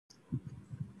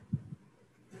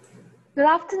Good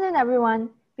afternoon, everyone.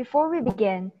 Before we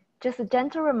begin, just a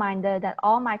gentle reminder that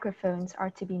all microphones are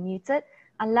to be muted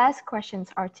unless questions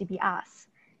are to be asked.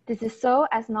 This is so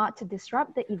as not to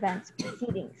disrupt the event's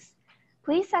proceedings.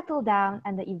 Please settle down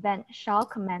and the event shall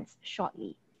commence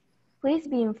shortly. Please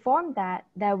be informed that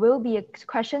there will be a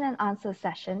question and answer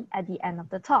session at the end of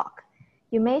the talk.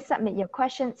 You may submit your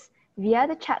questions via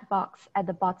the chat box at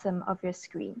the bottom of your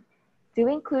screen. Do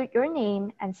include your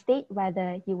name and state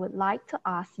whether you would like to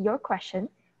ask your question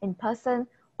in person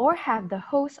or have the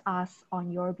host ask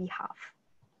on your behalf.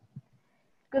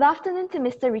 Good afternoon to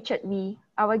Mr. Richard Wee,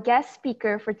 our guest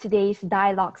speaker for today's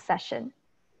dialogue session.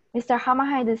 Mr.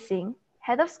 Hamahinder Singh,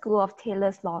 Head of School of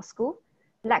Taylor's Law School,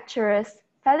 lecturers,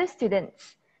 fellow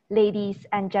students, ladies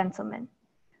and gentlemen.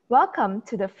 Welcome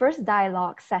to the first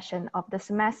dialogue session of the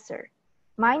semester.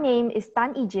 My name is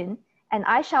Tan Ijin, and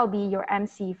I shall be your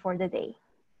MC for the day.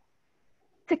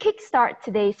 To kickstart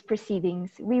today's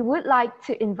proceedings, we would like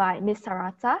to invite Ms.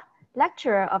 Sarata,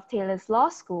 lecturer of Taylor's Law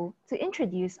School, to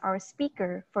introduce our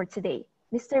speaker for today,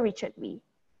 Mr. Richard Wee.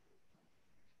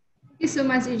 Thank you so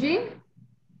much, Ijin.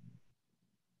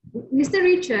 Mr.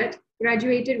 Richard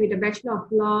graduated with a Bachelor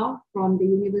of Law from the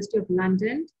University of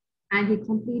London, and he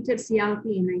completed CLP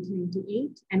in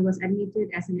 1998 and was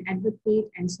admitted as an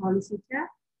advocate and solicitor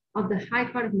of the High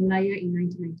Court of Malaya in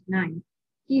 1999.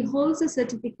 He holds a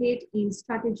certificate in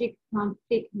Strategic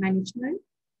Conflict Management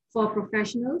for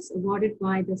Professionals awarded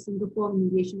by the Singapore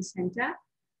Mediation Center,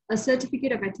 a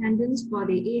certificate of attendance for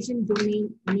the Asian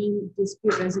Domain Name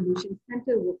Dispute Resolution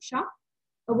Center workshop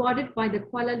awarded by the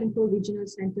Kuala Lumpur Regional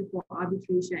Center for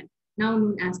Arbitration, now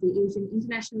known as the Asian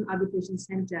International Arbitration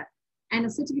Center, and a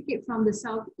certificate from the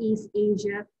Southeast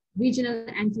Asia Regional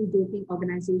Anti-Doping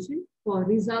Organization for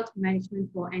Result Management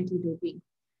for Anti-Doping.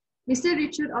 Mr.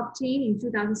 Richard obtained in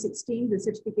 2016 the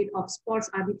Certificate of Sports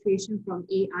Arbitration from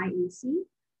AIAC,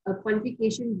 a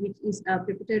qualification which is a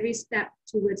preparatory step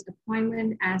towards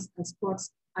appointment as a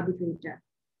sports arbitrator.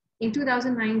 In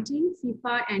 2019,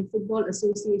 FIFA and Football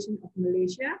Association of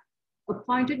Malaysia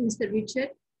appointed Mr.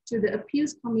 Richard to the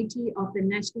Appeals Committee of the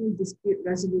National Dispute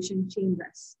Resolution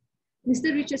Chambers.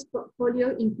 Mr. Richard's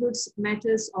portfolio includes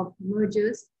matters of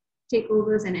mergers,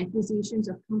 takeovers, and acquisitions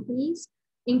of companies,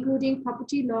 including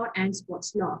property law and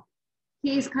sports law.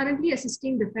 He is currently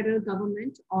assisting the federal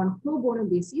government on pro bono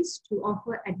basis to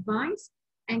offer advice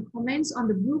and comments on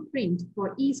the blueprint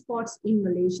for esports in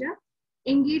Malaysia,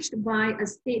 engaged by a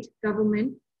state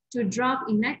government to draft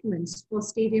enactments for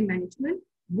stadium management,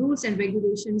 rules and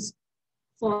regulations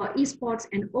for esports,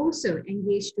 and also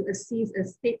engaged to assist a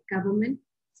state government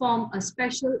form a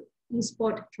special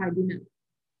esport tribunal.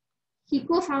 He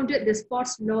co-founded the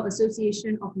Sports Law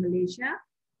Association of Malaysia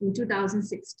in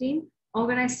 2016,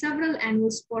 organized several annual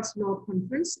sports law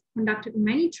conferences, conducted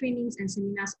many trainings and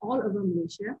seminars all over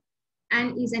Malaysia,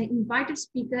 and is an invited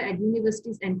speaker at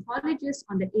universities and colleges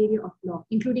on the area of law,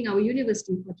 including our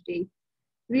university for today.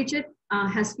 Richard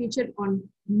has featured on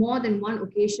more than one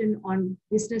occasion on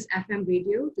Business FM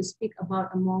radio to speak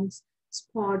about amongst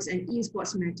sports and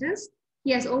esports matters. He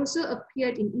has also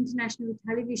appeared in international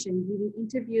television, giving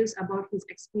interviews about his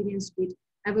experience with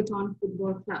Everton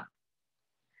Football Club.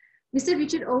 Mr.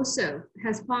 Richard also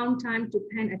has found time to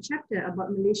pen a chapter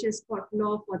about Malaysia's sport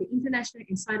law for the International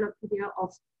Encyclopedia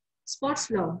of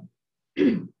Sports Law,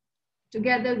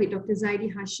 together with Dr.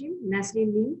 Zaidi Hashim, Leslie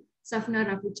Lim, Safna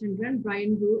Rafichandran,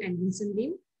 Brian Wu, and Vincent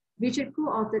Lim. Richard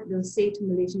co-authored the said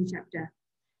Malaysian chapter.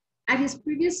 At his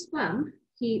previous firm,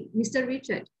 Mr.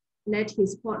 Richard led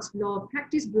his sports law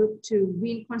practice group to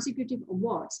win consecutive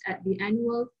awards at the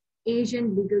annual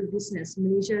Asian Legal Business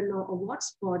Malaysia Law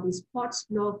Awards for the Sports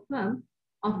Law Firm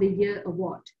of the Year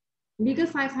Award. Legal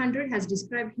 500 has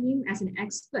described him as an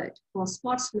expert for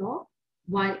sports law,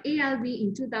 while ALB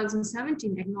in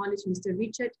 2017 acknowledged Mr.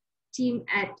 Richard's team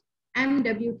at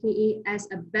MWKA as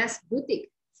a best boutique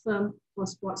firm for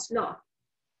sports law.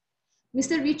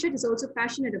 Mr. Richard is also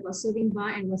passionate about serving bar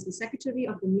and was the secretary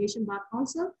of the Malaysian Bar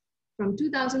Council from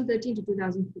 2013 to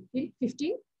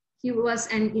 2015. He was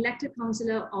an elected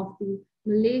councillor of the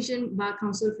Malaysian Bar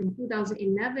Council from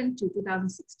 2011 to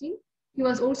 2016. He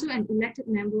was also an elected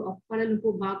member of Kuala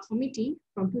Lumpur Bar Committee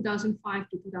from 2005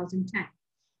 to 2010.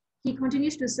 He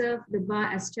continues to serve the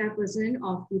bar as chairperson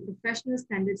of the Professional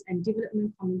Standards and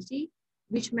Development Committee,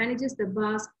 which manages the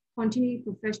bar's Continuing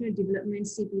Professional Development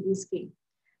CPD scheme.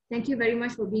 Thank you very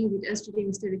much for being with us today,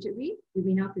 Mr. Richard Wee. We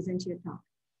will now present your talk.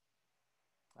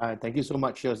 Thank you so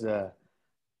much. It's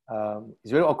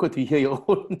very awkward to hear your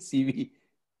own CV,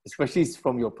 especially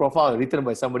from your profile written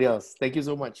by somebody else. Thank you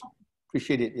so much.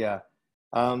 Appreciate it. Yeah.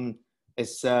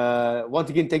 Once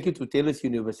again, thank you to Taylor's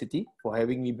University for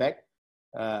having me back.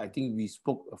 I think we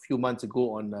spoke a few months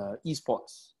ago on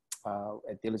esports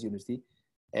at Taylor's University.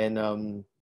 And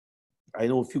I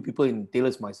know a few people in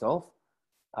Taylor's myself.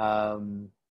 And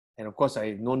of course,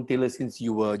 I've known Taylor since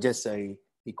you were just a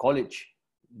college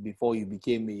before you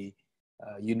became a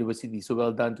university. So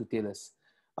well done to Taylor's.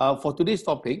 For today's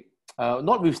topic,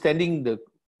 notwithstanding the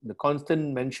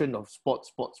constant mention of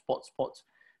sports,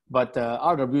 but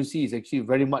RWC is actually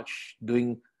very much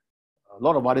doing a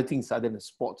lot of other things other than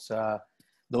sports.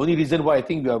 The only reason why I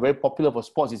think we are very popular for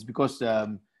sports is because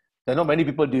there are not many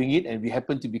people doing it, and we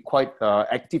happen to be quite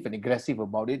active and aggressive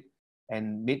about it,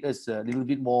 and made us a little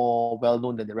bit more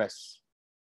well-known than the rest.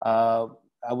 I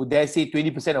would dare say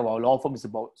 20% of our law firm is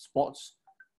about sports,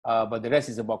 but the rest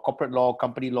is about corporate law,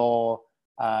 company law,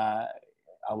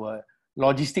 our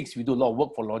logistics. We do a lot of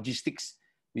work for logistics.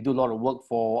 We do a lot of work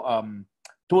for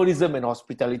tourism and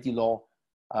hospitality law.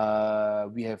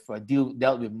 We have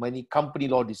dealt with many company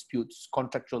law disputes,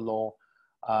 contractual law,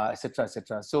 etc.,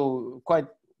 etc. So quite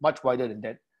much wider than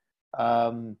that.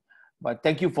 But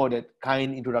thank you for that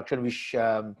kind introduction, which,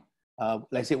 like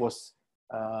I said, was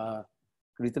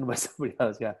written by somebody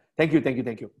else. Yeah, thank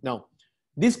you. Now,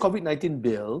 this COVID-19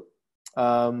 bill,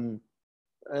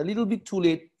 a little bit too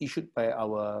late issued by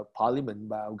our parliament,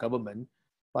 by our government,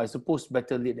 but I suppose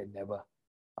better late than never.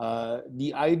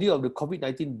 The idea of the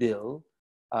COVID-19 bill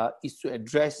is to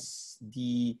address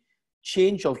the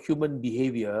change of human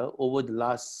behavior over the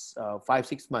last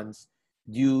 5-6 months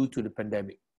due to the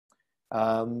pandemic.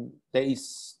 There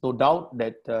is no doubt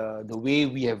that the way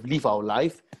we have lived our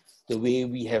life, the way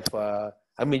we have,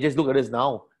 I mean, just look at us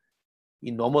now.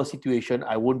 In normal situation,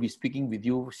 I won't be speaking with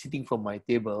you sitting from my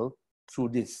table through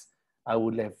this. I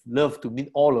would have loved to meet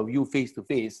all of you face to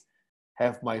face,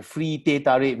 have my free teh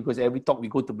tarik, because every talk we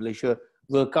go to Malaysia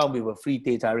will come with a free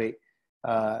teh tarik.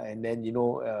 And then, you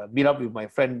know, meet up with my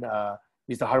friend,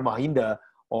 Mr. Harmahinda,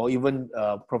 or even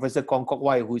Professor Kong Kok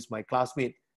Wai, who is my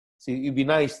classmate. So it'd be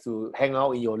nice to hang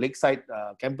out in your Lakeside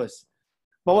campus.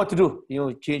 But what to do? You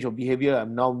know, change of behavior.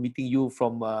 I'm now meeting you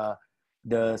from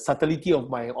the subtlety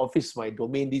of my office, my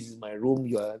domain. This is my room.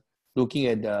 You are looking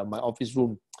at my office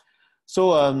room.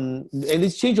 So, and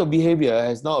this change of behavior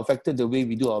has now affected the way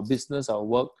we do our business, our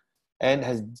work, and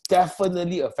has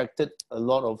definitely affected a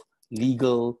lot of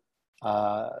legal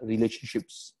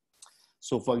relationships.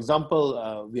 So, for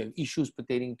example, we have issues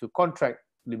pertaining to contract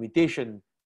limitation,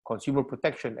 consumer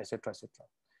protection, etc., etc.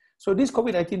 So, this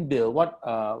COVID-19 bill, what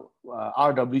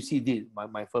RWC did,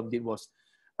 my firm did, was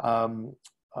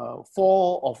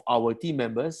 4 of our team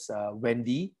members,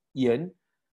 Wendy, Ian,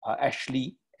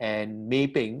 Ashley, and Mei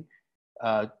Peng.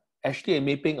 Ashley and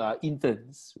Mei Peng are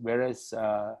interns, whereas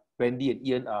Wendy and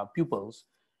Ian are pupils.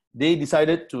 They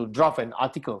decided to draft an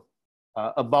article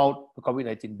about the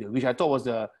COVID-19 bill, which I thought was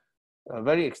a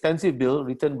very extensive bill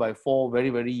written by 4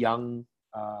 very, very young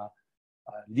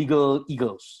legal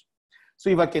eagles. So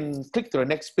if I can click to the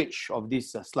next page of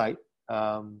this slide,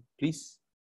 please.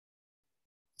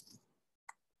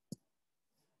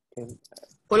 Okay.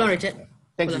 Hold on, Richard.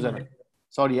 Thanks, Susanna.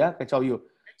 Sorry, kacau you.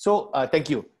 So thank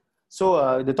you.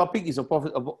 So the topic is of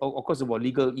course about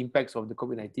legal impacts of the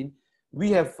COVID-19.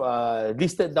 We have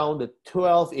listed down the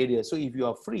 12 areas. So if you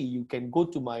are free, you can go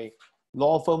to my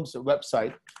law firm's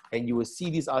website and you will see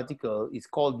this article. It's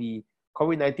called the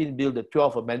COVID-19 Bill, the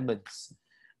 12 Amendments.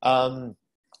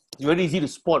 It's very easy to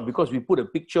spot because we put a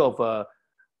picture of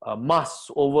a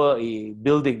mask over a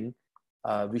building,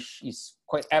 which is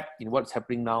quite apt in what's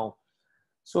happening now.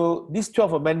 So these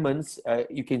 12 amendments,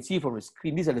 you can see from the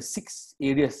screen, these are the 6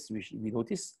 areas which we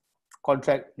notice.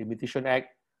 Contract Limitation Act,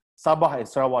 Sabah and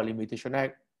Sarawak Limitation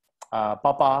Act,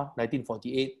 PAPA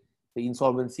 1948, the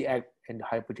Insolvency Act, and the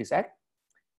Hire Purchase Act.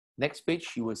 Next page,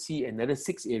 you will see another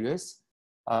 6 areas,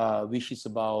 which is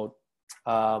about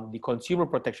the Consumer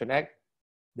Protection Act,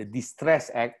 the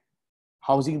Distress Act,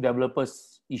 Housing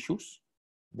Developers Issues,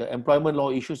 the Employment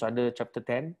Law Issues under Chapter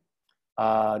 10,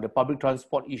 the Public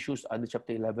Transport Issues under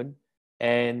Chapter 11,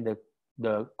 and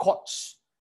the courts,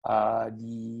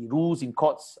 the rules in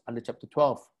courts under Chapter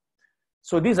 12.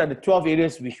 So these are the 12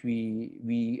 areas which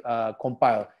we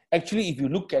compile. Actually, if you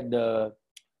look at the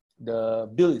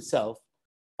bill itself,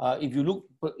 if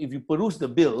you peruse the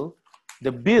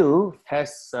bill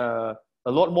has a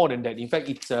lot more than that. In fact,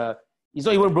 it's not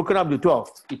even broken up to 12.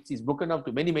 It's broken up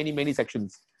to many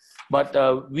sections. But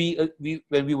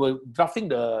when we were drafting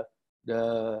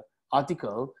the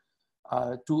article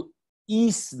to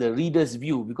ease the reader's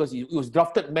view, because it was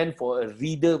drafted meant for a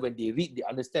reader, when they read, they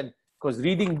understand. Because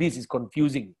reading this is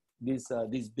confusing, this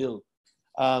bill.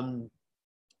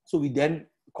 So we then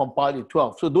compiled it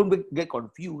 12. So don't get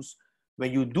confused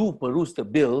when you do peruse the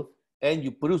bill and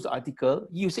you peruse the article.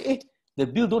 You say, hey, The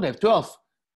bill don't have 12.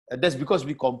 That's because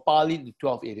we compile it into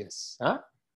 12 areas. Huh?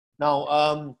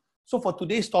 Now, so for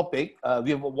today's topic,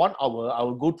 we have 1 hour. I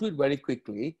will go through it very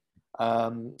quickly.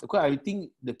 Because I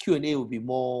think the Q&A will be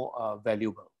more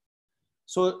valuable.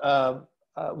 So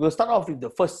we'll start off with the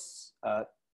first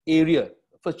area,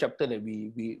 first chapter that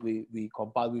we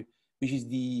compile with, which is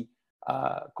the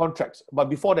contracts. But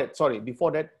before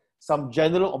that, some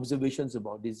general observations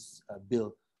about this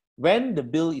bill. When the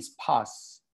bill is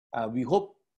passed, we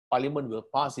hope Parliament will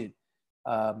pass it.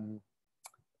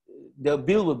 The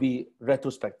bill will be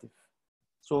retrospective.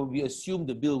 So we assume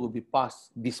the bill will be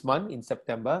passed this month in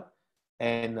September,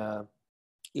 and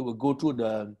it will go through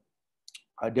the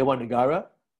Dewan Negara,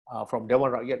 from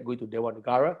Dewan Rakyat going to Dewan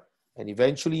Negara, and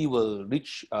eventually will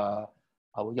reach our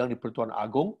Yang di-Pertuan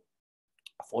Agong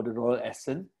for the Royal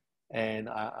Assent. And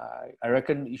I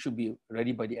reckon it should be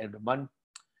ready by the end of the month.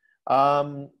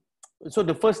 So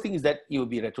the first thing is that it will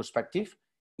be retrospective.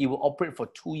 It will operate for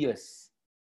 2 years.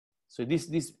 So this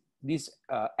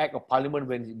Act of Parliament,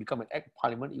 when it becomes an Act of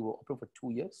Parliament, it will operate for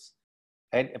 2 years.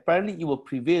 And apparently it will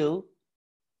prevail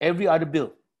every other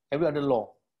bill, every other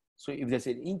law. So if there's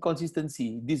an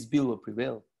inconsistency, this bill will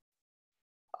prevail.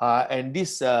 And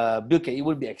this bill can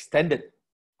even be extended.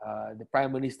 The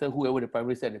Prime Minister, whoever the Prime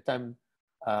Minister at the time,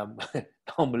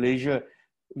 now Malaysia,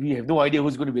 we have no idea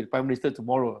who's going to be the Prime Minister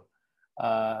tomorrow.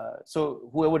 So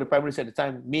whoever the Prime Minister at the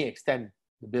time may extend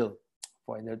the bill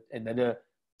for another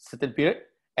certain period,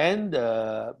 and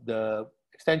the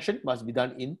extension must be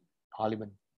done in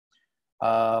Parliament.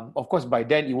 Of course, by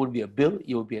then it won't be a bill,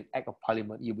 it will be an Act of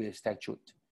Parliament, it will be a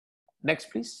statute.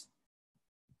 Next, please.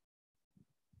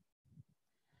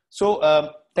 So,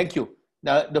 thank you.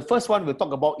 Now, the first one we'll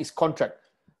talk about is contract.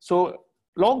 So,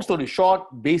 long story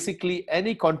short, basically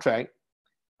any contract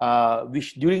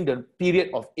which during the period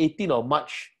of 18th of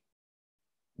March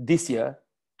this year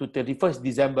to 31st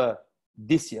December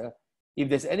this year, if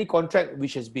there's any contract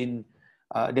which has been,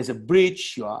 there's a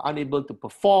breach, you are unable to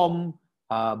perform,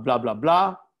 blah, blah,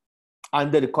 blah,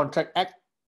 under the Contract Act,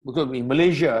 because in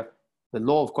Malaysia, the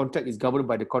law of contract is governed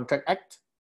by the Contract Act,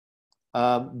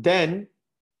 then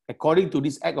according to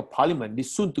this Act of Parliament,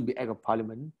 this soon-to-be Act of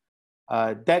Parliament,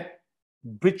 that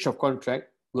breach of contract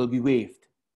will be waived.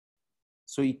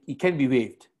 So it can be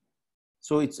waived.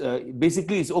 So it's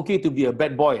basically it's okay to be a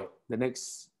bad boy the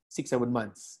next 6-7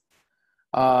 months,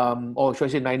 or should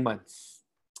I say 9 months.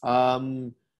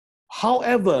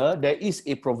 However, there is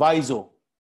a proviso.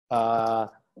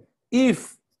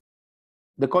 If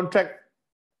the contract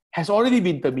has already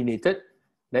been terminated,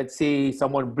 let's say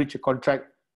someone breached a contract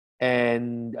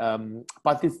and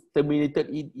parties terminated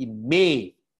it in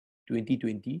May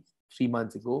 2020, 3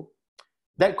 months ago,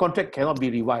 that contract cannot be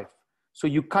revived. So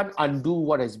you can't undo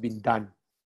what has been done.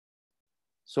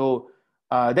 So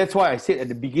that's why I said at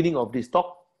the beginning of this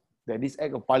talk that this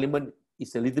Act of Parliament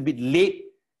is a little bit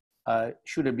late.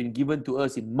 Should have been given to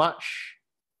us in March,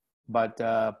 but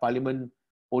Parliament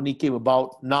only came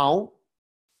about now.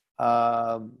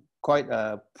 Quite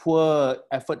a poor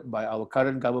effort by our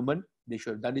current government. They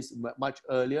should have done this much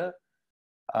earlier.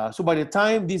 So by the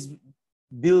time this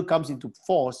bill comes into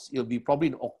force, it'll be probably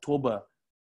in October.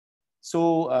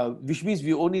 So, which means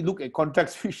we only look at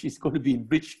contracts which is going to be in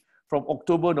breach from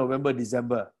October, November,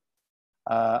 December.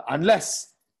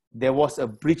 Unless there was a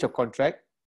breach of contract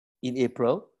in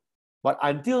April. But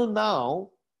until now,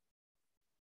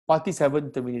 parties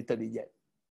haven't terminated it yet.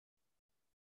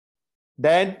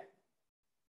 Then,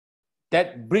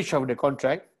 that breach of the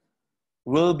contract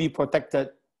will be protected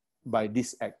by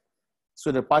this Act.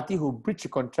 So the party who breached the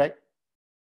contract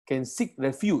can seek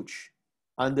refuge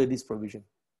under this provision.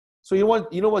 So you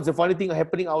know what's the funny thing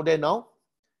happening out there now?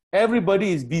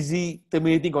 Everybody is busy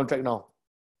terminating contract now,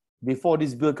 before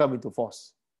this bill comes into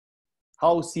force.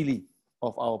 How silly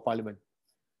of our Parliament.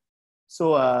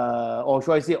 So, or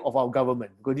should I say of our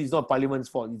government, because it's not Parliament's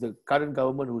fault, it's the current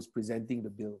government who's presenting the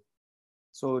bill.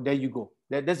 So there you go.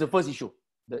 That's the first issue,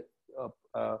 the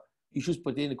issues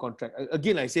pertaining to contract.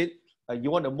 Again, I said,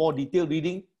 you want a more detailed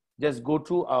reading, just go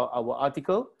through our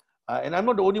article. And I'm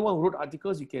not the only one who wrote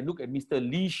articles. You can look at Mr.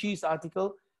 Lee Shi's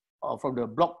article from the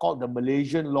blog called The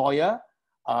Malaysian Lawyer.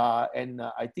 And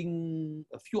I think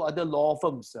a few other law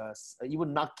firms,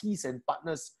 even Nakis and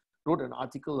Partners, wrote an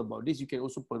article about this. You can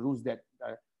also peruse that.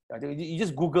 You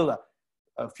just Google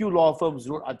a few law firms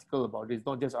wrote article about this,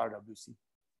 not just RWC.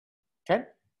 Can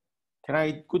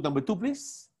I go number 2,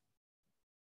 please?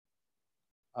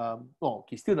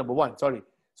 Okay, still number 1, sorry.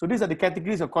 So these are the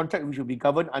categories of contract which will be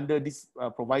governed under this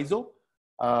proviso.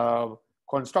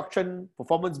 Construction,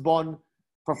 performance bond,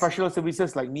 professional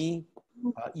services like me,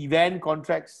 event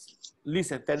contracts,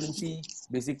 lease and tenancy,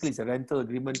 basically it's a rental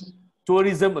agreement,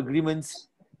 tourism agreements,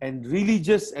 and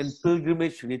religious and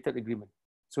pilgrimage related agreement.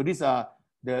 So these are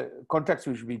the contracts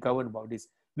which will be governed about this,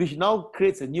 which now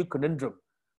creates a new conundrum.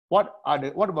 What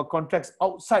about contracts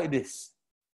outside this?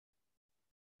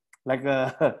 Like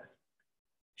a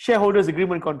shareholders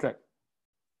agreement contract,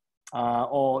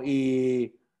 or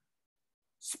a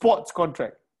sports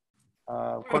contract.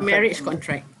 A marriage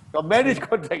contract. A marriage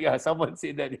contract, yeah, someone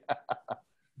said that. Yeah.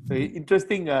 So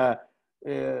interesting, I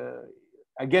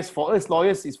guess for us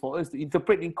lawyers is for us to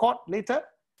interpret in court later.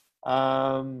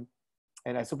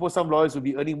 And I suppose some lawyers will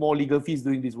be earning more legal fees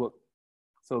doing this work.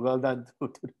 So well done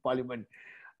to the Parliament.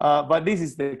 But this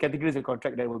is the categories of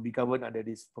contract that will be covered under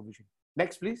this provision.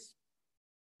 Next, please.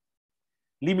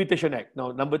 Limitation Act.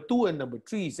 Now, number 2 and number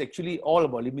 3 is actually all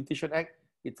about Limitation Act.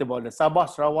 It's about the Sabah,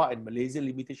 Sarawak and Malaysia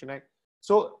Limitation Act.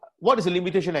 So what is a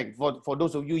Limitation Act? For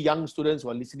those of you young students who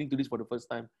are listening to this for the first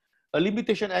time, a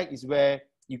Limitation Act is where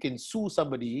you can sue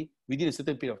somebody within a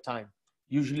certain period of time,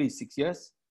 usually 6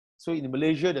 years. So in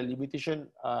Malaysia, the limitation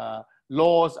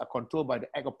laws are controlled by the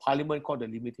Act of Parliament called the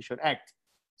Limitation Act.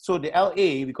 So the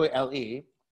LA, we call it LA,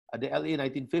 the LA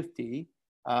 1950,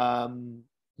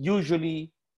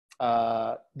 usually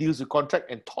deals with contract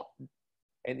and tort,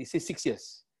 and it says 6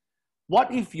 years.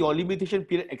 What if your limitation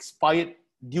period expired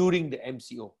during the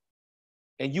MCO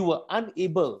and you were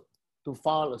unable to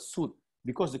file a suit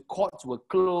because the courts were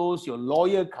closed, your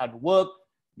lawyer can't work,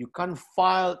 you can't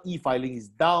file, e-filing is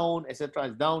down, etc.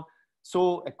 is down.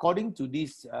 So according to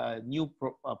this new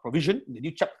provision, the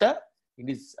new chapter in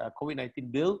this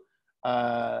COVID-19 bill,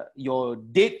 your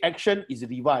date action is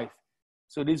revived.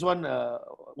 So this one,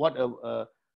 what a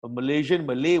Malaysian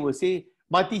Malay will say,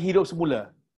 mati hidup semula.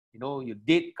 You know, your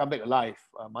date come back alive,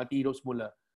 mati hidup semula.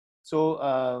 So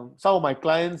some of my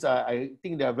clients, I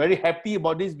think they are very happy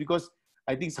about this because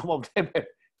I think some of them have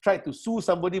tried to sue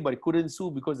somebody but couldn't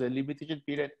sue because the limitation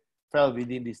period fell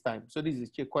within this time. So this is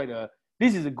quite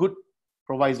this is a good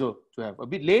proviso to have. A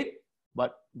bit late,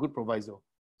 but good proviso.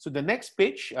 So the next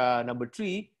page, number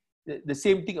 3, the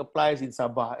same thing applies in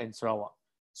Sabah and Sarawak.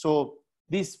 So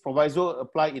this proviso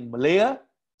apply in Malaya,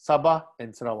 Sabah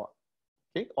and Sarawak.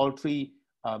 Okay, all 3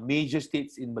 major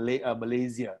states in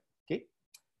Malaysia. Okay,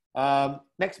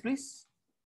 next please.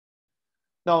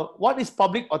 Now, what is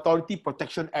Public Authority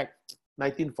Protection Act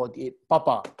 1948?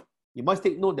 PAPA. You must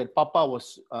take note that PAPA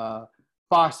was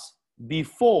passed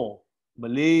before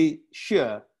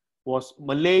Malaya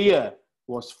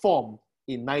was formed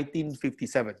in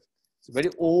 1957. It's a very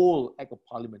old Act of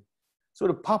Parliament. So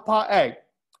the PAPA Act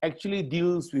actually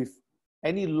deals with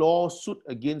any lawsuit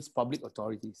against public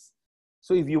authorities.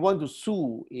 So if you want to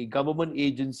sue a government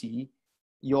agency,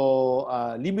 your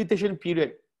limitation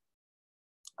period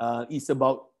is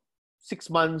about 6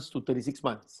 months to 36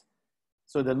 months.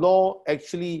 So the law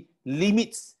actually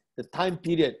limits the time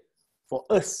period for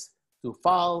us to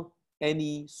file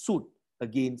any suit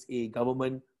against a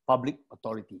government public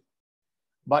authority.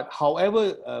 But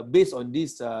however, based on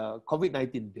this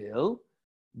COVID-19 bill,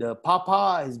 the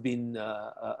PAPA has been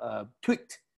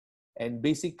tweaked, and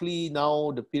basically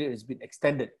now the period has been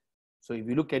extended. So if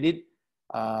you look at it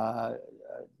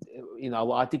in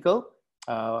our article,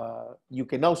 you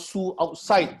can now sue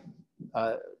outside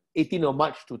 18th of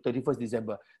March to 31st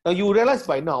December. Now you realize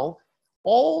by now,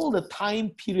 all the time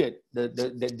period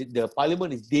the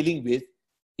Parliament is dealing with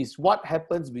is what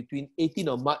happens between 18th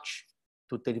of March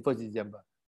to 31st December.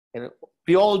 And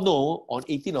we all know on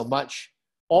 18th of March,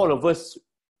 all of us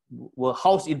were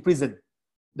housed in prison.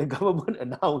 The government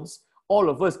announced all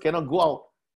of us cannot go out.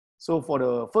 So for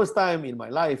the first time in my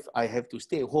life, I have to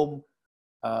stay at home.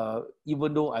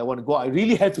 Even though I want to go, I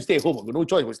really have to stay at home. I've got no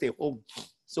choice but stay at home.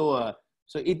 So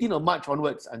 18th of March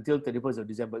onwards until 31st of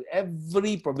December,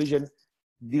 every provision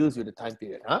deals with the time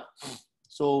period.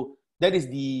 So that is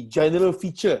the general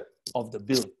feature of the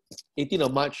bill. 18th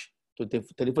of March to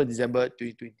 31st December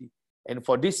 2020. And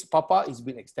for this, PAPA is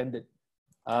been extended.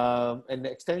 And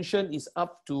the extension is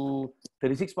up to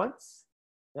 36 months.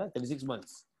 Yeah, 36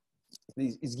 months.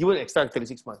 It's given extra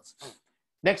 36 months.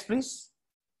 Next, please.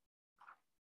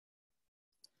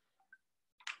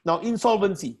 Now,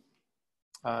 insolvency.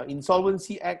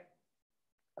 Insolvency Act,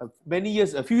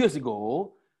 a few years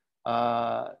ago,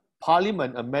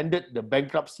 Parliament amended the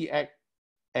Bankruptcy Act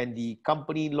and the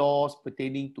company laws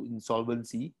pertaining to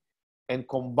insolvency and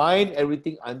combined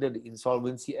everything under the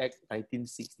Insolvency Act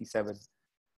 1967.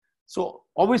 So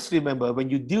always remember, when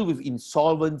you deal with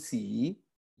insolvency,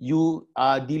 you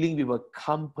are dealing with a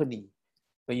company.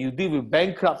 When you deal with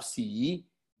bankruptcy,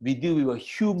 we deal with a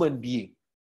human being.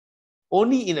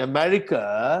 Only in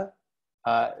America,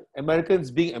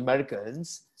 Americans being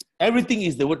Americans, everything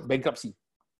is the word bankruptcy.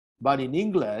 But in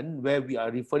England, where we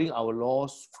are referring our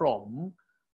laws from,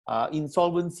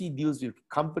 insolvency deals with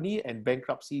company and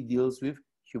bankruptcy deals with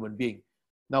human being.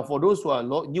 Now, for those who are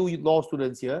new law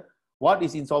students here, what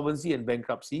is insolvency and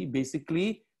bankruptcy?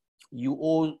 Basically, you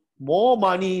owe more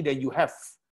money than you have,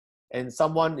 and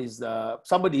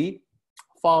somebody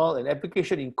filed an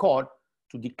application in court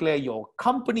to declare your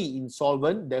company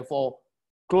insolvent, therefore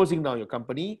closing down your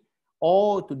company,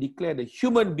 or to declare the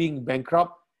human being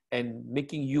bankrupt and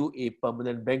making you a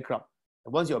permanent bankrupt.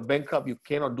 And once you're bankrupt, you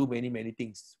cannot do many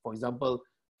things. For example,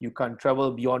 you can't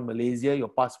travel beyond Malaysia, your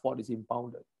passport is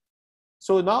impounded.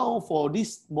 So now for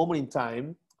this moment in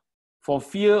time, for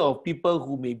fear of people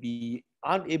who may be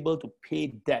unable to pay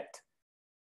debt,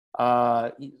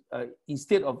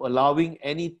 instead of allowing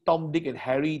any Tom, Dick and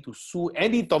Harry to sue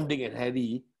any Tom, Dick and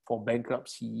Harry for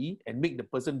bankruptcy and make the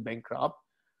person bankrupt,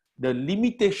 the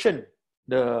limitation,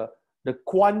 the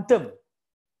quantum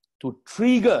to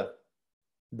trigger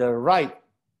the right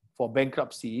for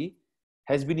bankruptcy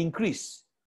has been increased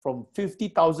from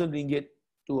 50,000 ringgit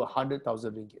to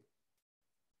 100,000 ringgit.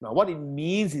 Now, what it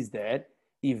means is that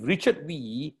if Richard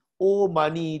Wee owe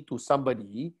money to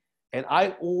somebody and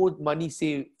I owe money,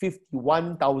 say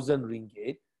 51,000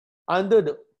 ringgit, under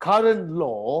the current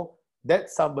law, that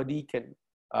somebody can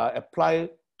apply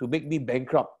to make me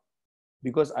bankrupt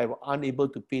because I was unable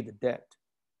to pay the debt.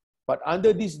 But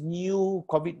under this new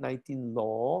COVID-19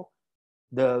 law,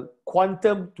 the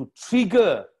quantum to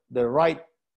trigger the right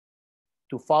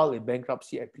to file a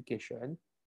bankruptcy application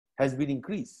has been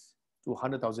increased to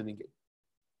 100,000 ringgit.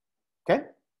 Okay?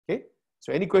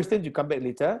 So any questions, you come back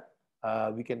later.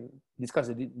 We can discuss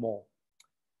a bit more.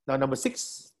 Now, number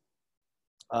 6,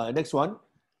 next one.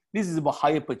 This is about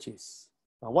hire purchase.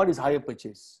 Now, what is hire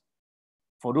purchase?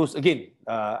 For those, again,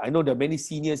 I know there are many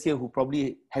seniors here who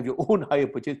probably have your own hire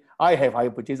purchase. I have hire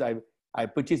purchase. I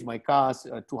purchased my cars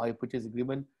through hire purchase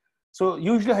agreement. So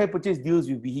usually hire purchase deals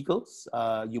with vehicles.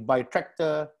 You buy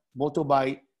tractor,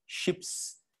 motorbike,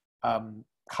 ships,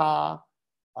 car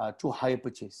through hire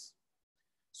purchase.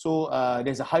 So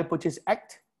there's a Hire Purchase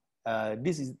Act.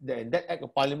 That Act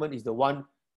of Parliament is the one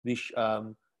which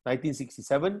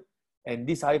 1967, and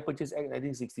this Hire Purchase Act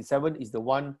 1967 is the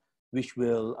one which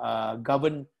will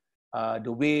govern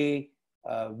the way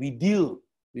we deal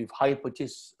with hire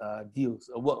purchase deals,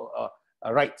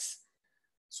 rights.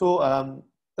 So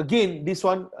again, this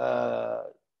one,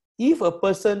 if a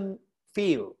person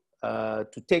fail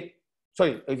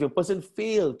if a person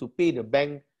fail to pay the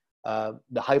bank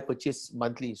the hire purchase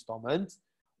monthly installments,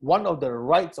 one of the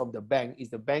rights of the bank is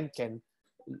the bank can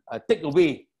take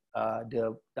away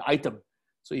the item.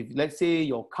 So if, let's say,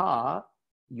 your car,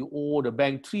 you owe the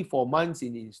bank 3-4 months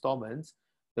in installments,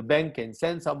 the bank can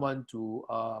send someone to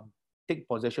take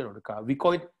possession of the car. We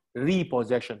call it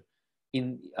repossession.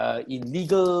 In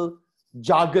legal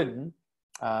jargon,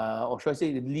 or should I say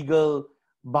in legal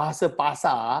bahasa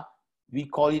pasar, we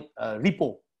call it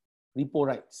repo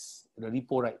rights, the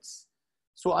repo rights.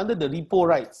 So under the repo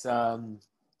rights,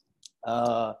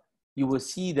 you will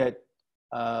see that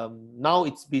now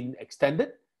it's been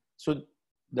extended. So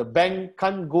the bank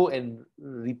can't go and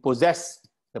repossess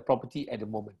the property at the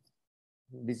moment.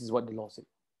 This is what the law said.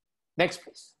 Next,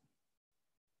 please.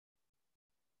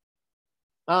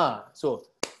 So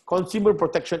Consumer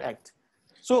Protection Act.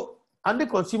 So under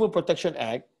Consumer Protection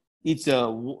Act, it's a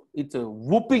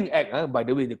whooping act. By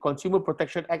the way, the Consumer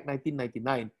Protection Act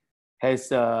 1999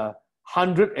 has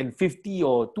 150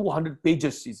 or 200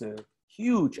 pages. It's a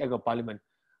huge act of parliament.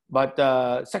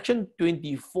 But Section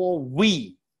 24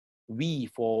 V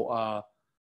for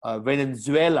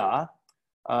Venezuela,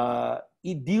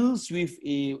 it deals with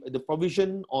the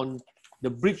provision on the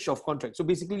breach of contract. So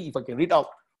basically, if I can read out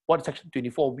what Section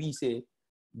 24 V say,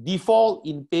 default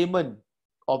in payment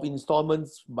of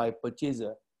installments by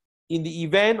purchaser. In the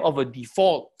event of a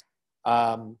default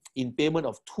in payment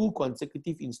of 2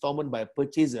 consecutive installments by a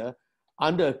purchaser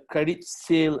under a credit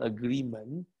sale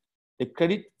agreement, the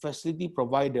credit facility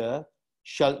provider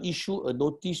shall issue a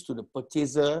notice to the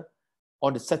purchaser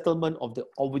on the settlement of the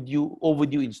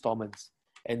overdue installments.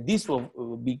 And this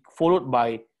will be followed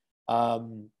by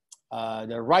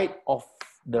the right of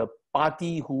the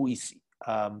party who is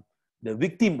the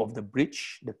victim of the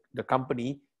breach, the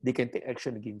company, they can take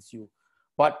action against you.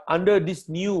 But under this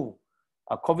new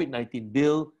COVID-19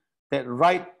 bill, that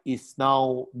right is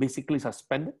now basically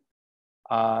suspended.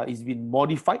 It's been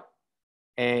modified.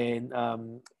 And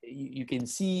you can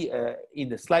see in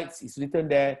the slides, it's written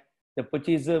there, the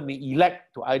purchaser may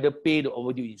elect to either pay the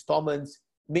overdue installments,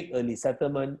 make early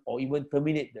settlement, or even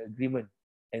terminate the agreement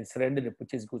and surrender the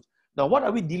purchase goods. Now, what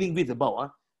are we dealing with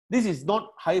about? This is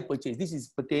not hire purchase. This is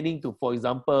pertaining to, for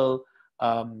example,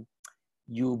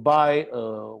 you buy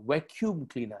a vacuum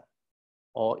cleaner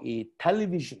or a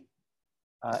television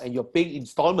and you're paying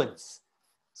installments.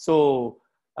 So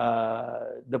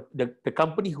the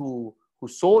company who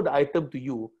sold the item to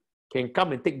you can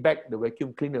come and take back the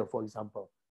vacuum cleaner, for example.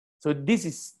 So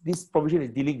this provision is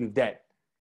dealing with that.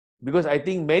 Because I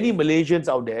think many Malaysians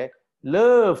out there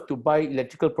love to buy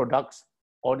electrical products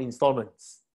on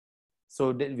installments.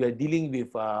 So that we are dealing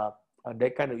with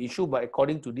that kind of issue, but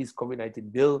according to this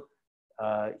COVID-19 bill,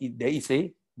 there is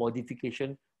a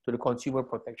modification to the consumer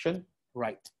protection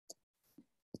right.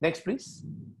 Next, please.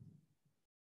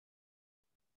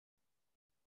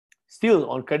 Still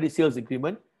on credit sales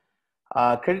agreement,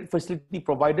 credit facility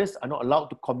providers are not allowed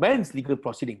to commence legal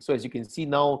proceedings. So as you can see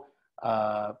now,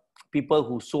 people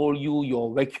who sold you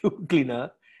your vacuum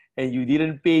cleaner and you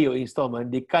didn't pay your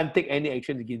installment, they can't take any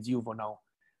action against you for now.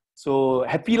 So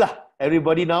happy lah,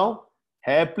 everybody now,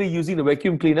 happily using the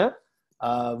vacuum cleaner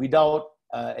without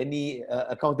any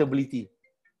accountability.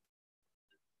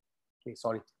 Okay,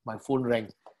 sorry, my phone rang.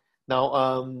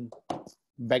 Now,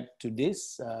 back to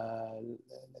this.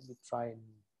 Let me try and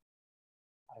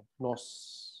I've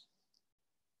lost.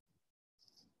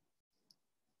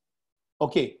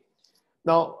 Okay.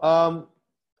 Now,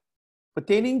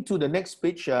 pertaining to the next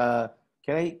page, can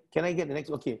I get the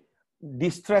next? Okay.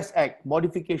 Distress Act,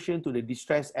 modification to the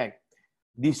Distress Act,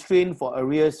 distraint for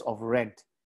arrears of rent.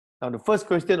 Now, the first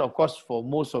question, of course, for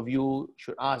most of you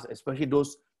should ask, especially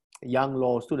those young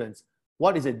law students,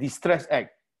 what is a Distress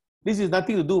Act? This is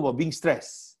nothing to do about being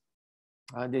stressed.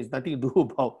 There's nothing to do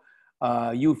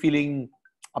about you feeling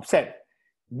upset.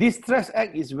 Distress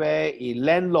Act is where a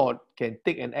landlord can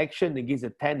take an action against a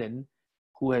tenant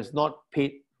who has not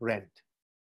paid rent.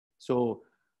 So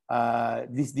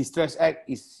this Distress Act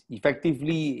is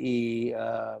effectively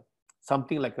a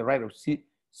something like a right of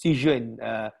seizure and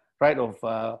right of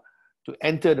to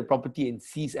enter the property and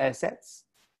seize assets.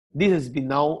 This has been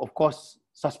now, of course,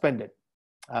 suspended.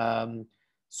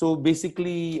 So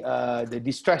basically, the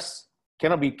distress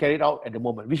cannot be carried out at the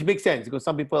moment, which makes sense because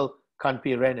some people can't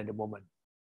pay rent at the moment,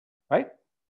 right?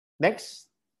 Next.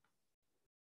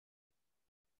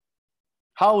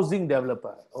 Housing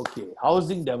developer. Okay,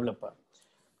 housing developer.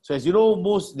 So as you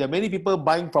know, there are many people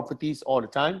buying properties all the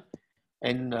time.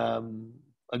 And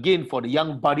again, for the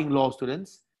young budding law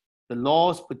students, the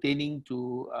laws pertaining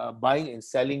to buying and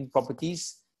selling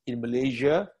properties in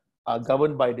Malaysia are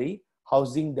governed by the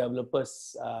Housing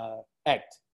Developers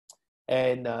Act.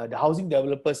 And the Housing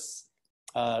Developers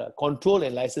Control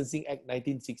and Licensing Act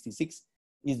 1966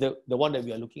 is the one that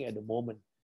we are looking at the moment.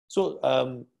 So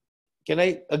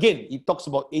again, it talks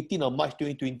about 18th of March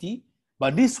 2020,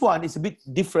 but this one is a bit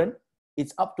different.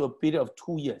 It's up to a period of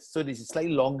 2 years. So this is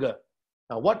slightly longer.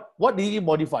 Now, what did it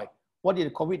modify? What did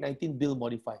the COVID-19 bill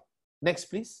modify? Next,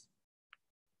 please.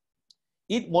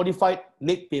 It modified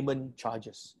late payment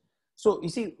charges. So you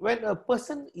see, when a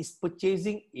person is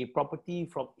purchasing a property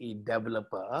from a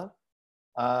developer,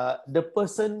 the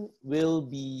person will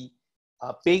be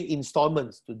paying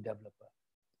installments to the developer.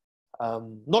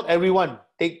 Not everyone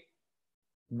take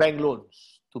bank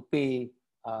loans to pay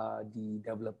the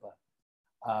developer.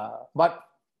 But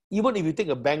even if you take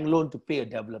a bank loan to pay a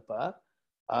developer,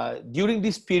 during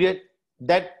this period,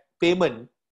 that payment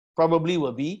probably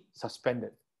will be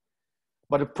suspended.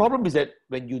 But the problem is that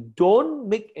when you don't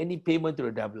make any payment to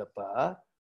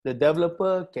the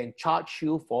developer can charge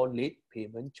you for late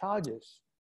payment charges.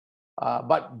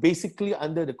 But basically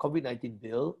under the COVID-19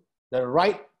 bill, the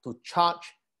right to charge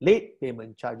late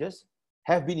payment charges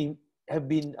have been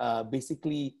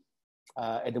basically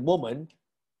at the moment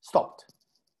stopped.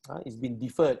 It's been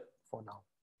deferred for now.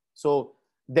 So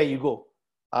there you go.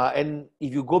 And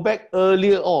if you go back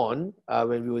earlier on,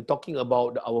 when we were talking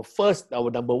about our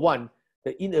number one,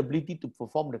 the inability to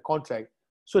perform the contract.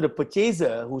 So the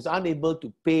purchaser who's unable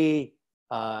to pay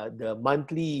the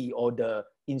monthly or the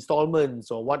installments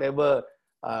or whatever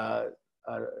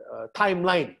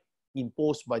timeline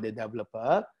imposed by the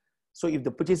developer. So if the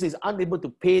purchaser is unable to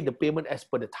pay the payment as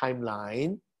per the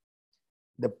timeline,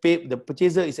 the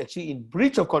purchaser is actually in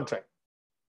breach of contract.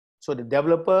 So the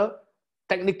developer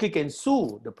technically can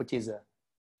sue the purchaser,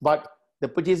 but the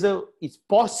purchaser, it's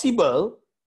possible,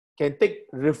 can take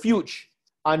refuge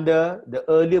under the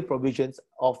earlier provisions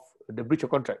of the breach of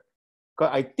contract.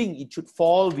 Because I think it should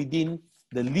fall within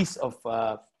the list of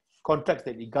contracts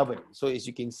that it governs. So as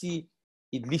you can see,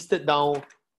 it listed down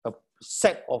a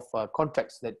set of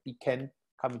contracts that it can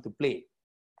come into play.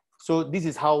 So this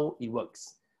is how it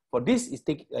works. For this is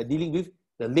dealing with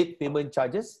the late payment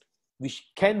charges,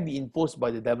 which can be imposed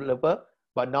by the developer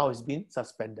but now it's been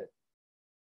suspended.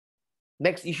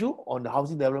 Next issue on the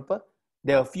housing developer,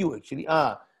 there are a few actually.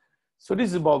 So this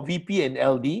is about VP and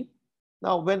LD.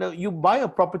 Now, when you buy a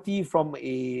property from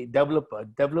a developer,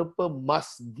 developer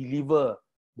must deliver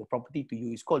the property to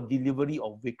you. It's called delivery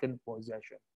of vacant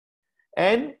possession.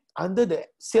 And under the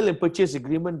sale and purchase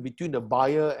agreement between the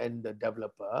buyer and the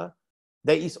developer,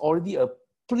 there is already a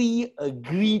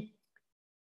pre-agreed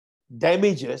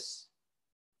damages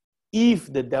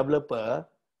if the developer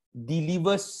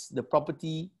delivers the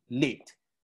property late.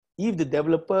 If the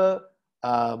developer,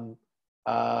 how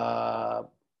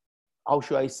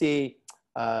should I say,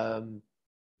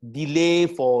 delay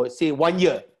for say 1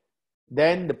 year,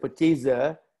 then the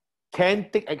purchaser can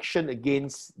take action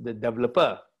against the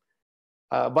developer.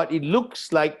 But it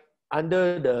looks like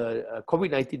under the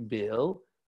COVID-19 bill,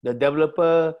 the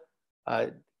developer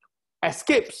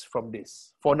escapes from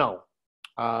this for now.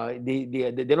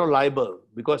 They're not liable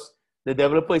because the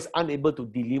developer is unable to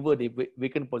deliver the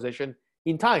vacant possession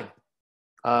in time.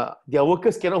 Their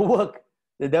workers cannot work.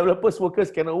 The developer's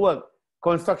workers cannot work.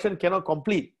 Construction cannot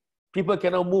complete. People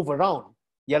cannot move around.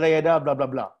 Yada yada, blah blah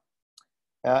blah.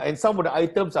 And some of the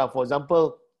items are, for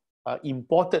example,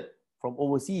 imported from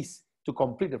overseas to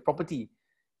complete the property.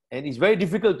 And it's very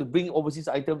difficult to bring overseas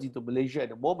items into Malaysia at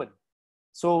the moment.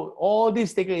 So all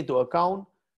this taken into account,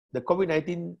 the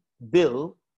COVID-19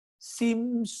 bill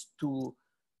seems to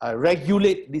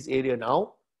regulate this area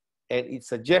now, and it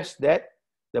suggests that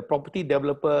the property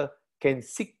developer can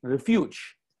seek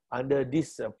refuge under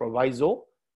this proviso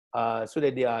so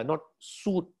that they are not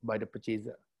sued by the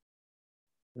purchaser.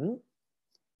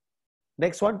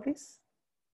 Next one, please.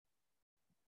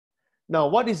 Now,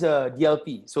 what is a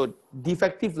DLP? So,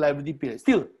 defective liability period.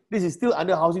 Still, this is still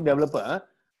under housing developer.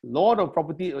 Lot of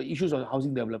property issues on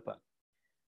housing developer.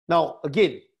 Now,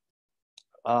 again,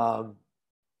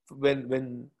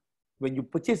 when you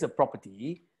purchase a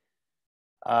property,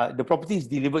 the property is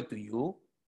delivered to you.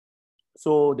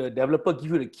 So the developer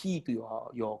gives you the key to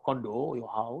your condo, your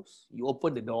house. You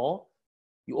open the door.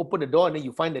 And then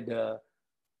you find that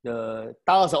the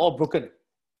tiles are all broken.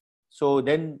 So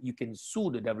then you can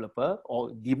sue the developer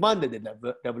or demand that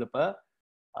the developer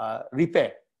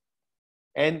repair.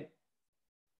 And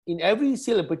in every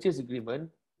sale and purchase agreement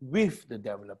with the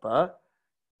developer,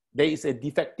 there is a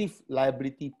defective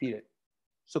liability period.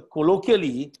 So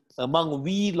colloquially, among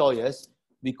we lawyers,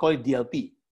 we call it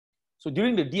DLP. So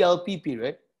during the DLP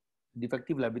period,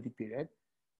 defective liability period,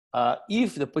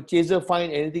 if the purchaser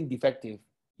finds anything defective,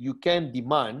 you can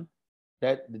demand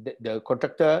that the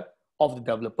contractor of the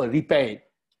developer repair it.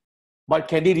 But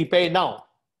can they repair it now?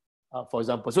 For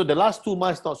example, so the last 2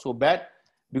 months not so bad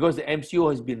because the MCO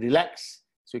has been relaxed,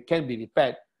 so it can be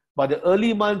repaired. But the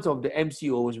early months of the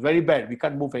MCO was very bad. We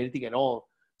can't move anything at all.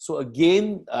 So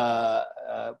again,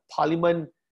 Parliament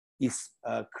is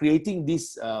creating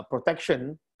this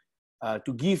protection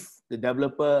to give the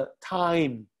developer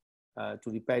time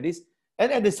to repair this,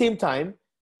 and at the same time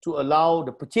to allow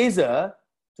the purchaser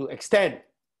to extend,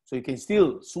 so you can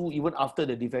still sue even after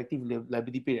the defective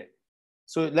liability period.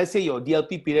 So let's say your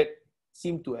DLP period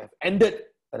seemed to have ended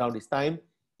around this time.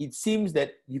 It seems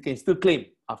that you can still claim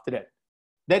after that.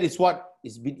 That is what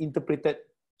is been interpreted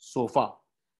so far.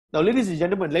 Now, ladies and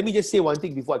gentlemen, let me just say one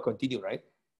thing before I continue, right?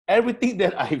 Everything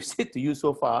that I've said to you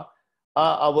so far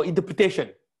are our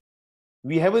interpretation.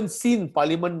 We haven't seen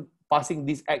Parliament passing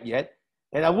this act yet,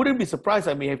 and I wouldn't be surprised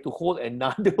I may have to hold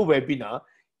another webinar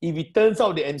if it turns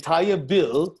out the entire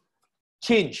bill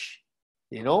changed.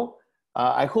 You know,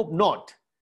 I hope not.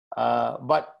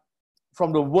 But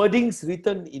from the wordings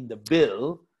written in the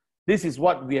bill, this is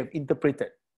what we have interpreted.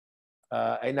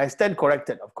 And I stand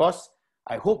corrected, of course.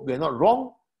 I hope we're not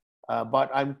wrong,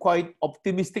 but I'm quite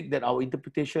optimistic that our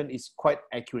interpretation is quite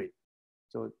accurate.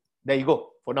 So there you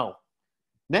go for now.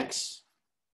 Next.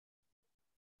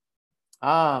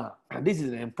 This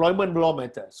is an employment law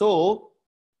matter. So,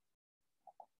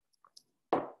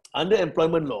 under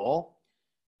employment law,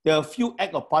 there are a few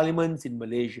acts of parliaments in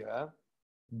Malaysia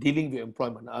dealing with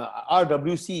employment.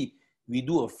 RWC, we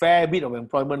do a fair bit of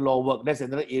employment law work. That's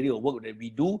another area of work that we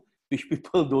do, which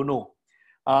people don't know.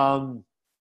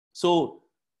 So,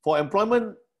 for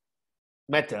employment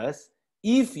matters,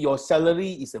 if your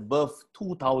salary is above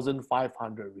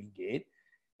 2,500 ringgit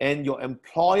and your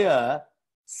employer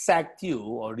sacked you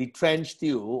or retrenched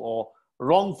you or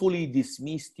wrongfully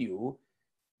dismissed you,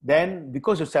 then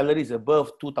because your salary is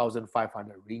above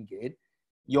 2,500 ringgit,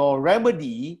 your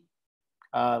remedy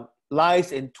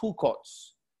lies in two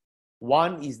courts.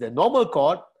 One is the normal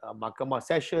court, Mahkamah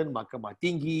Session, Mahkamah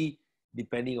Tinggi.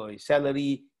 Depending on your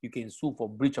salary, you can sue for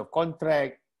breach of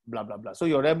contract, blah, blah, blah. So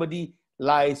your remedy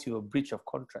lies your breach of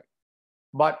contract.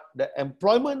 But the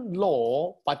employment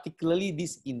law, particularly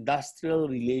this Industrial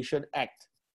Relation Act,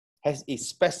 has a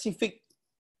specific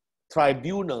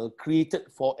tribunal created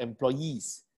for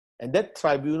employees. And that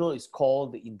tribunal is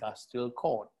called the Industrial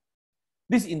Court.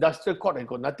 This Industrial Court has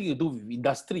got nothing to do with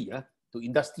industry. To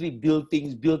industry, build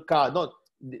things, build cars. Not,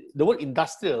 the word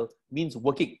industrial means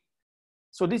working.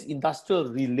 So this Industrial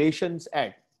Relations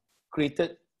Act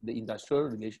created the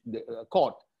Industrial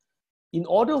Court. In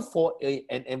order for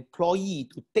an employee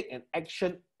to take an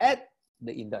action at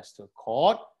the Industrial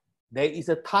Court, there is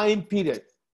a time period,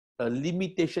 a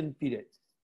limitation period.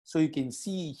 So you can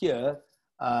see here,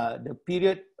 the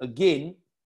period again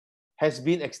has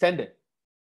been extended.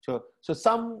 So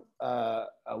some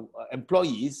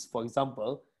employees, for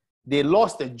example, they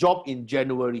lost a job in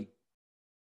January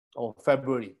or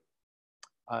February.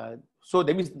 So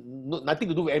that means nothing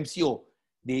to do with MCO.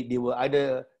 They were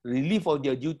either relieved of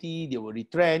their duty, they were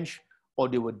retrenched, or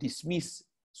they were dismissed.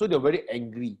 So they were very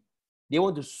angry. They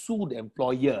want to sue the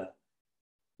employer.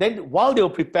 Then while they were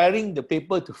preparing the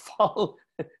paper to file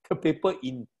the paper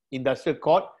in Industrial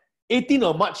Court, 18th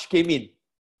of March came in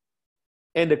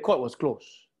and the court was closed.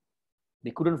 They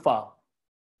couldn't file.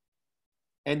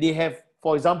 And they have,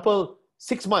 for example,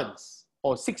 6 months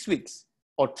or 6 weeks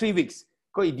or 3 weeks.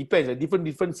 Because it depends. A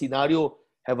different scenario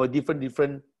have a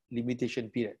different limitation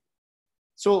period.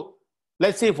 So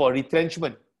let's say for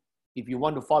retrenchment, if you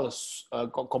want to file a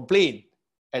complaint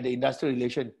at the industrial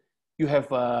relation, you have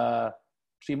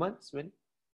 3 months,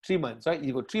 3 months, right?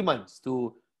 You got 3 months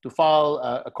to file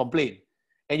a complaint.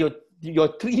 And your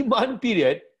 3-month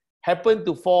period happened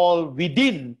to fall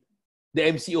within the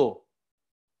MCO.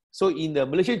 So in the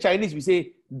Malaysian Chinese, we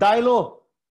say, DiaLAWgue.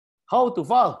 How to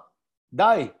file?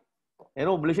 Die. You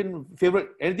know, Malaysian favorite,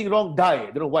 anything wrong, die.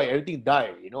 I don't know why, everything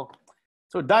die, you know.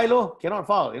 So DiaLAWgue cannot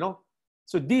file, you know.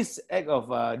 So this act of,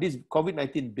 this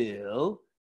COVID-19 bill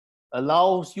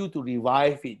allows you to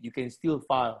revive it. You can still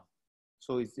file.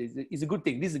 So it's a good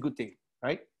thing. This is a good thing,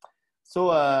 right?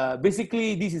 So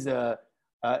basically, this is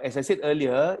as I said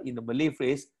earlier in the Malay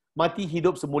phrase, mati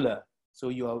hidup semula. So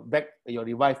you are back, you're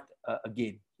revived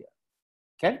again. Yeah.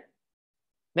 Okay?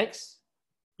 Next,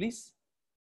 please.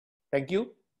 Thank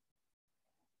you.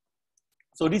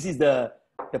 So this is the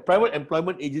Private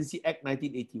Employment Agency Act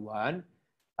 1981.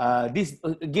 This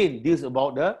again deals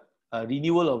about the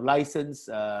renewal of license.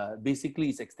 Basically,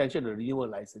 it's extension of renewal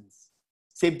license.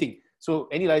 Same thing. So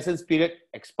any license period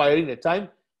expiring at time,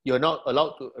 you're not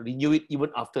allowed to renew it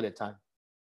even after the time.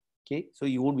 Okay, so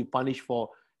you won't be punished for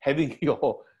having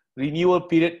your renewal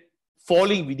period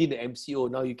falling within the MCO.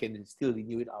 Now you can still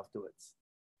renew it afterwards.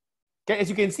 Okay, as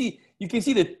you can see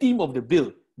the theme of the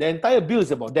bill. The entire bill is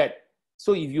about that.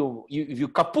 So if you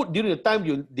kaput during the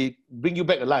time, they bring you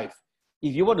back alive.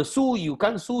 If you want to sue, you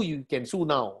can't sue, you can sue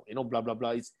now. You know, blah, blah,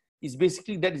 blah. It's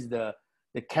basically, that is the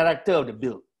character of the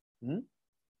bill.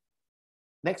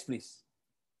 Next, please.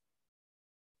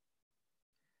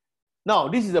 Now,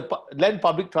 this is the Land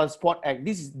Public Transport Act.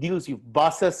 This deals with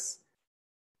buses,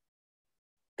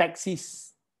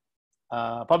 taxis,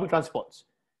 public transports.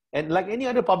 And like any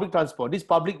other public transport, these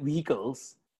public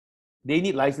vehicles, they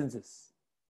need licenses.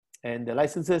 And the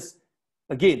licenses,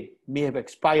 again, may have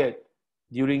expired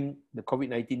during the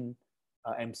COVID-19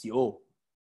 MCO.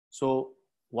 So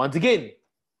once again,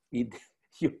 the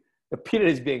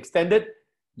period is being extended.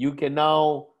 You can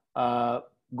now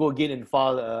go again and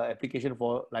file an application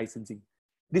for licensing.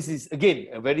 This is, again,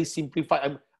 a very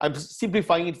simplified, I'm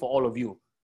simplifying it for all of you.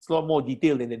 It's a lot more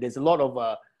detailed than that. There's a lot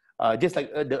of, just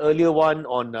like the earlier one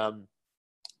on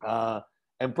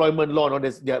employment law, no,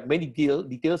 there are many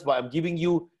details, but I'm giving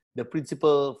you the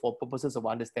principle for purposes of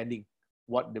understanding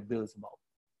what the bill is about.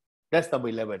 That's number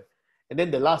 11. And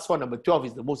then the last one, number 12,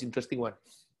 is the most interesting one.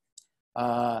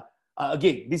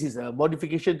 Again, this is a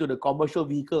modification to the Commercial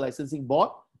Vehicle Licensing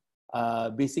Board.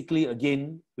 Basically,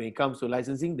 again, when it comes to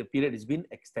licensing, the period has been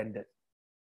extended.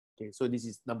 Okay, so this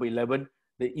is number 11,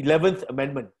 the 11th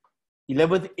amendment,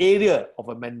 11th area of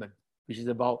amendment, which is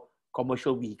about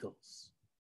commercial vehicles.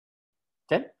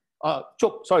 Okay?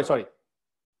 Sorry.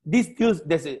 This deals,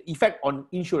 there's an effect on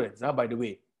insurance, by the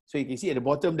way. So you can see at the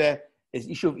bottom there, there's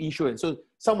issue of insurance. So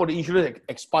some of the insurance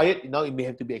expired, now it may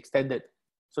have to be extended.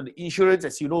 So the insurance,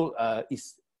 as you know,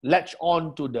 is latched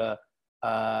on to the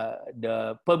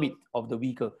permit of the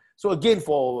vehicle. So again,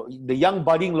 for the young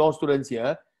budding law students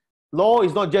here, law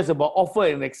is not just about offer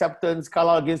and acceptance,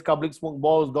 Carlisle against Public Smoke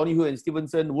Balls, Donahue and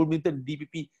Stevenson, Wilmington,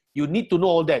 DPP. You need to know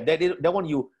all that. That one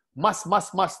you must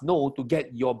know to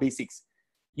get your basics.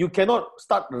 You cannot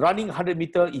start running 100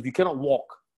 meter if you cannot walk.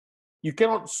 You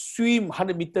cannot swim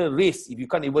 100 meter race if you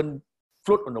can't even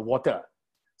float on the water.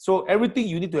 So everything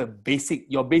you need to have basic.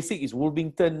 Your basic is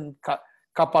Wolbington,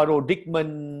 Caparo,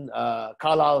 Dickman,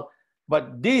 Carlisle.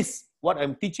 But this, what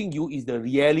I'm teaching you, is the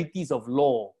realities of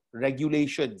law,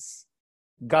 regulations,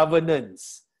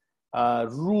 governance,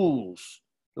 rules,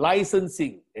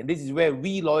 licensing. And this is where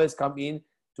we lawyers come in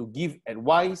to give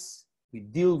advice. We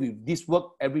deal with this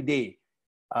work every day.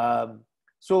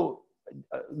 So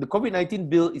the COVID-19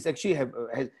 bill is actually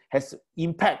has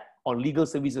impact on legal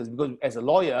services, because as a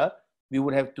lawyer, we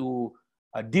would have to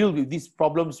deal with these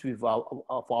problems with for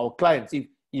our clients.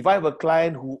 If I have a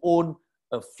client who own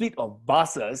a fleet of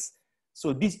buses,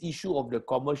 so this issue of the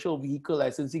Commercial Vehicle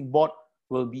Licensing Board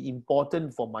will be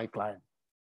important for my client.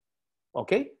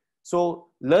 Okay? So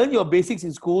learn your basics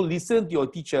in school, listen to your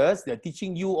teachers. They're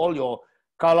teaching you all your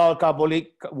Carlisle,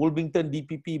 Carbolic, Wolbington,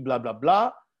 DPP, blah, blah,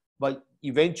 blah. But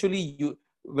eventually,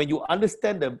 when you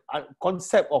understand the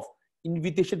concept of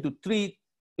invitation to treat,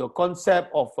 your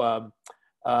concept of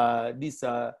this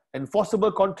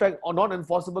enforceable contract or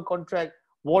non-enforceable contract,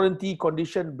 warranty,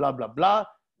 condition, blah, blah, blah,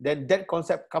 then that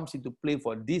concept comes into play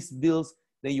for these bills.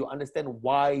 Then you understand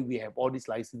why we have all these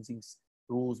licensing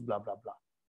rules, blah, blah, blah.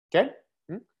 Okay?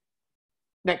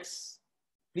 Next,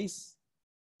 please.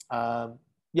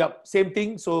 Yep, same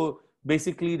thing. So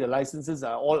basically, the licenses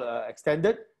are all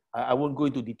extended. I won't go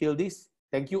into detail this.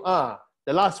 Thank you.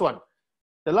 The last one.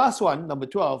 The last one, number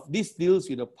 12, this deals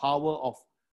with the power of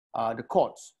the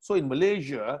courts. So in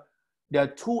Malaysia, there are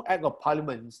two acts of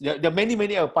parliaments. There are many,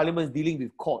 many acts of parliaments dealing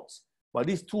with courts. But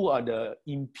these two are the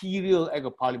imperial act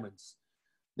of parliaments.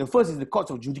 The first is the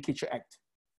Courts of Judicature Act,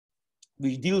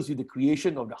 which deals with the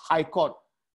creation of the High Court,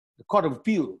 the Court of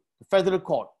Appeal, the Federal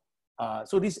Court.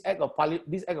 So this act of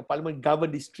parliament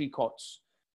governs these three courts.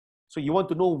 So you want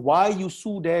to know why you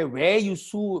sue there, where you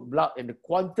sue, and the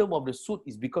quantum of the suit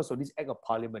is because of this act of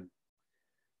parliament.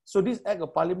 So this act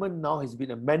of parliament now has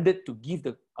been amended to give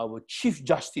our Chief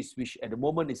Justice, which at the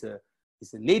moment is a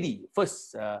lady,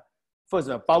 first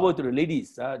power to the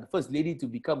ladies, the first lady to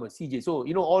become a CJ. So,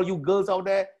 you know, all you girls out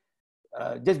there,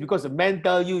 just because a man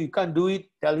tell you can't do it,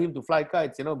 tell him to fly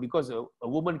kites, you know, because a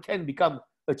woman can become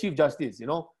a Chief Justice, you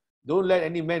know. Don't let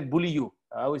any man bully you.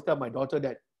 I always tell my daughter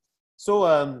that.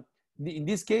 So in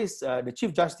this case, the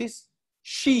Chief Justice,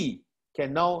 she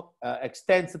can now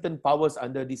extend certain powers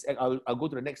under this act. I'll go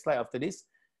to the next slide after this.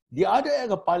 The other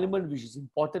act of parliament which is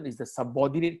important is the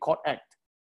Subordinate Court Act,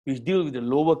 which deals with the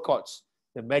lower courts,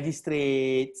 the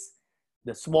magistrates,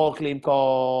 the small claim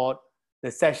court,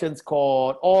 the sessions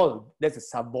court, all that's a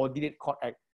Subordinate Court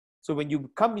Act. So when you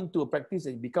come into a practice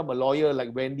and become a lawyer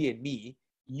like Wendy and me,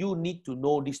 you need to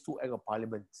know these two acts of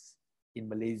parliaments in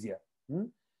Malaysia.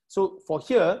 So for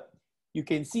here, you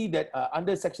can see that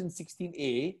under Section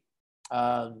 16A,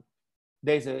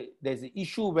 there's an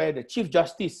issue where the Chief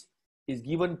Justice is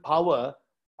given power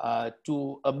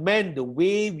to amend the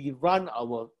way we run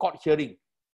our court hearing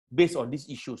based on these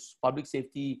issues: public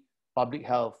safety, public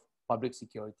health, public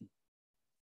security.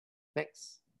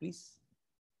 Next, please.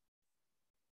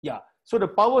 Yeah, so the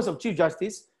powers of Chief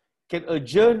Justice can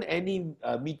adjourn any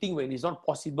meeting when it's not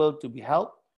possible to be held.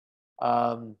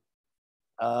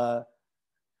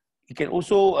 You can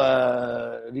also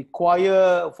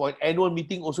require for an annual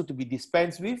meeting also to be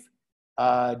dispensed with.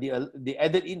 They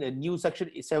added in a new section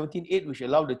 17.8 which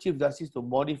allowed the Chief Justice to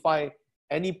modify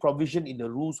any provision in the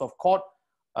rules of court,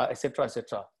 etc.,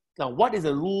 etc. Now, what is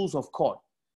the rules of court?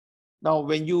 Now,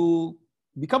 when you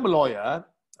become a lawyer,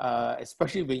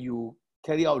 especially when you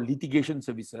carry out litigation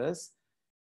services,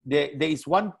 there is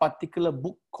one particular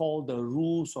book called the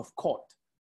Rules of Court.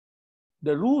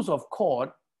 The Rules of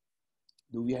Court,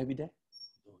 do we have it there?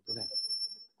 No, don't have.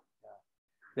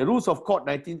 The Rules of Court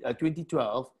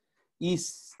 2012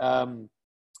 is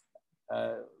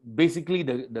basically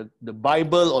the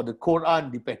Bible or the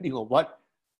Quran, depending on what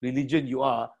religion you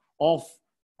are, of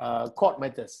court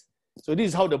matters. So this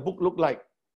is how the book looked like.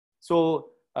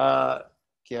 So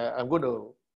okay, I'm going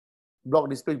to block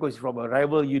this page because it's from a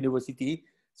rival university.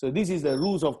 So this is the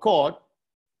Rules of Court.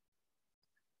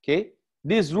 Okay,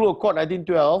 this Rule of Court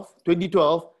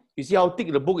 2012, you see how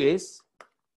thick the book is.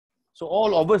 So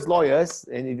all of us lawyers,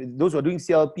 and those who are doing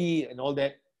CLP and all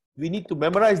that, we need to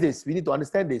memorize this. We need to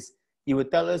understand this. It will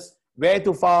tell us where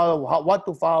to file, what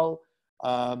to file,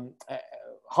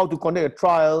 how to conduct a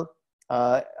trial,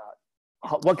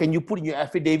 what can you put in your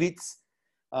affidavits,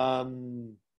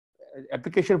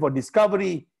 application for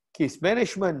discovery, case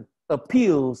management,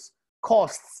 appeals,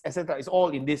 costs, etc. It's all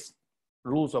in this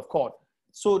Rules of Court.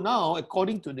 So now,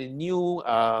 according to the new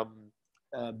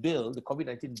bill, the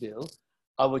COVID-19 bill,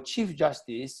 our Chief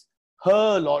Justice,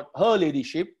 her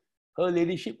ladyship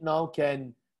now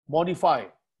can modify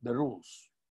the rules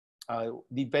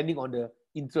depending on the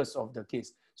interest of the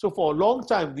case. So for a long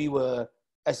time,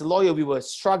 as a lawyer, we were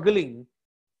struggling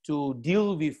to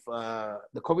deal with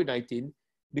the COVID-19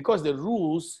 because the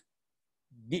rules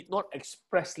did not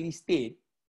expressly state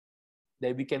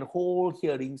that we can hold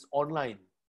hearings online.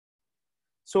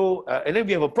 So, and then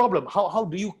we have a problem. How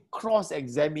do you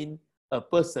cross-examine a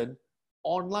person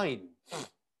online?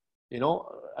 You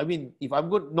know, I mean, if I'm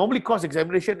good, normally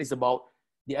cross-examination is about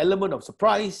the element of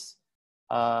surprise,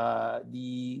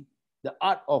 the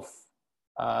art of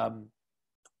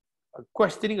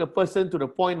questioning a person to the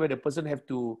point where the person have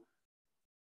to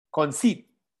concede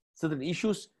certain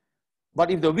issues. But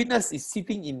if the witness is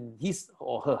sitting in his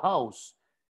or her house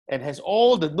and has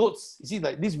all the notes, you see,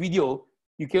 like this video,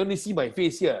 you can only see my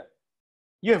face here.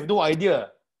 You have no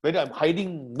idea whether I'm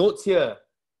hiding notes here,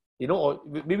 you know, or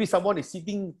maybe someone is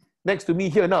sitting next to me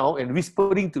here now and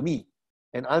whispering to me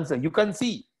an answer. You can't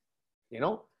see, you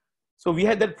know. So we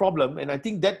had that problem, and I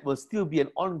think that will still be an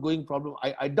ongoing problem.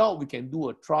 I doubt we can do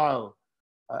a trial,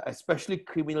 especially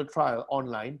criminal trial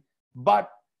online,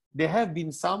 but there have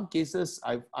been some cases,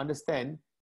 I understand,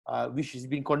 which has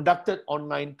been conducted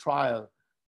online trial.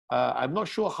 I'm not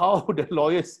sure how the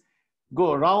lawyers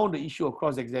go around the issue of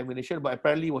cross-examination, but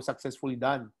apparently it was successfully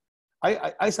done.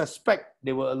 I suspect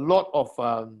there were a lot of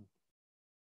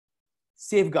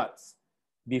safeguards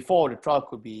before the trial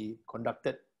could be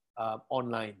conducted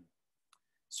online.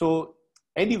 So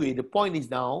anyway, the point is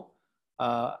now,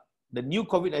 the new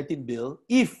COVID-19 bill,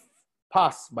 if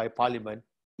passed by Parliament,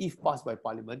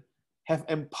 have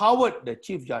empowered the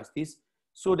Chief Justice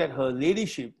so that her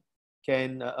ladyship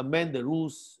can amend the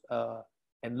rules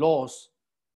and laws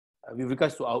with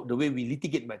regards to the way we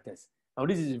litigate matters. Now,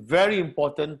 this is very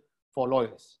important for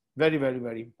lawyers. Very, very,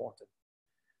 very important.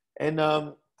 And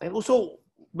also,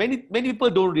 many people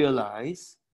don't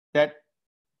realize that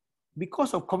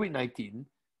because of COVID-19,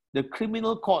 the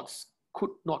criminal courts could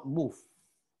not move.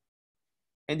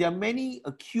 And there are many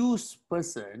accused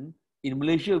persons. In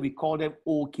Malaysia, we call them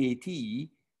OKT.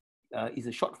 Is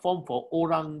a short form for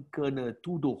Orang Kena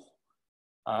Tuduh.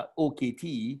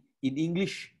 OKT. In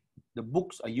English, the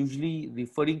books are usually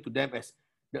referring to them as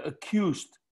the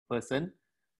accused person.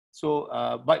 So,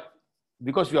 but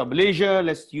because we are Malaysia,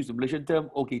 let's use the Malaysian term,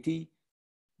 OKT.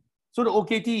 So the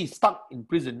OKT is stuck in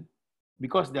prison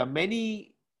because there are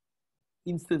many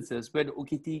instances where the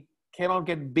OKT cannot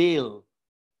get bail.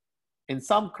 And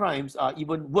some crimes are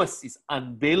even worse, it's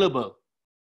unbailable.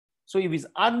 So if it's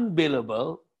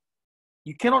unbailable,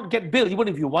 you cannot get bail even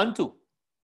if you want to.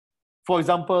 For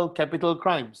example, capital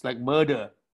crimes like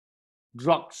murder,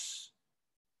 drugs,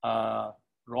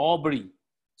 robbery.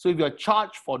 So if you are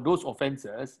charged for those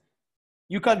offenses,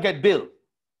 you can't get bail.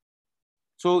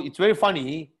 So it's very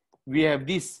funny, we have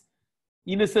this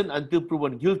innocent until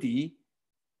proven guilty,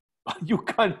 but you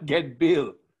can't get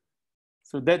bail.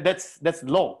 So that's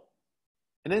law.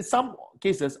 And then some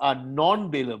cases are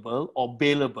non-bailable or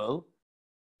bailable.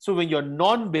 So when you're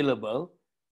non-bailable,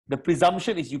 the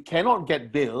presumption is you cannot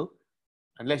get bail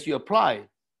unless you apply.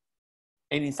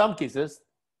 And in some cases,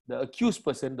 the accused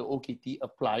person, the OKT,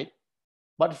 applied,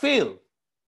 but failed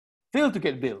to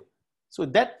get bail. So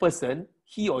that person,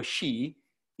 he or she,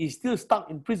 is still stuck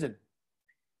in prison.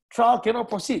 Trial cannot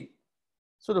proceed.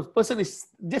 So the person is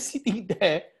just sitting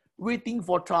there waiting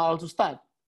for trial to start.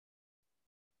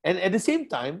 And at the same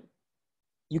time,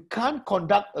 you can't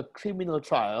conduct a criminal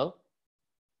trial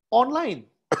online.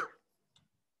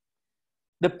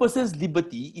 The person's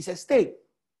liberty is at stake.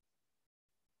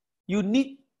 You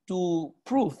need to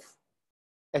prove,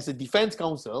 as a defense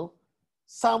counsel,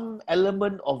 some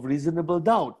element of reasonable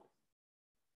doubt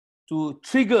to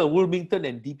trigger Wilmington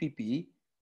and DPP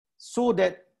so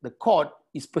that the court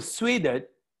is persuaded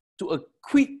to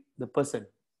acquit the person.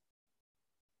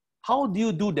 How do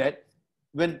you do that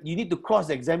when you need to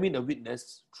cross-examine a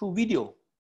witness through video?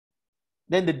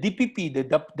 Then the DPP, the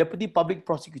Deputy Public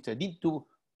Prosecutor, need to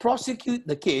prosecute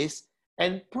the case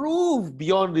and prove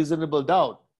beyond reasonable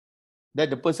doubt that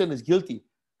the person is guilty.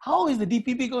 How is the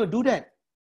DPP going to do that?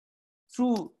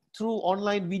 Through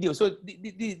online video. So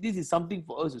this is something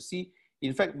for us to see.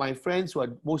 In fact, my friends who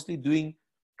are mostly doing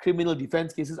criminal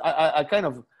defense cases,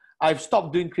 I've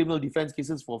stopped doing criminal defense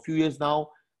cases for a few years now.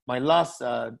 My last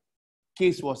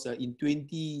case was in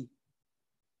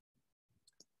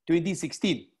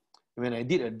 2016 when I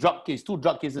did a drug case, 2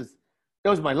 drug cases. That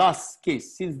was my last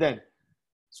case since then.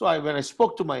 So when I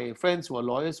spoke to my friends who are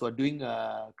lawyers who are doing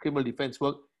criminal defense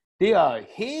work, they are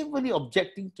heavily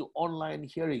objecting to online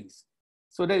hearings.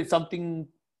 So that is something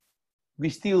we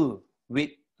still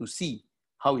wait to see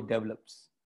how it develops.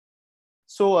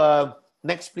 So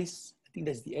next, please. I think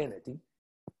that's the end, I think.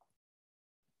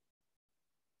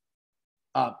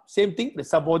 Same thing, the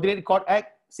Subordinate Court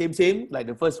Act, same, like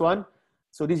the first one.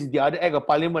 So this is the other Act of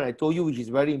Parliament I told you, which is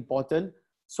very important.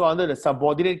 So under the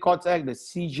Subordinate Courts Act, the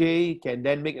CJ can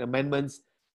then make amendments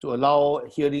to allow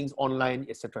hearings online,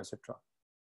 etc., etc.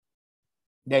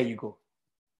 There you go.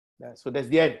 Yeah, so that's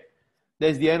the end.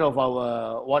 That's the end of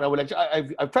our 1 hour lecture.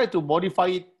 I've tried to modify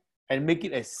it and make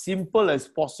it as simple as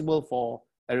possible for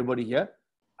everybody here.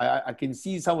 I can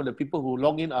see some of the people who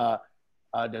log in are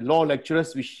the law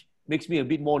lecturers, which makes me a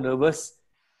bit more nervous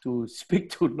to speak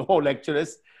to law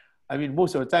lecturers. I mean,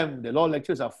 most of the time, the law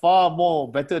lecturers are far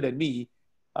more better than me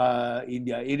in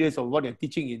their areas of what they're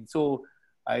teaching in. So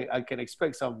I can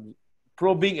expect some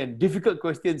probing and difficult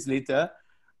questions later.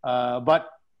 But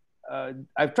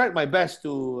I've tried my best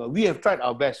to, we have tried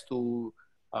our best to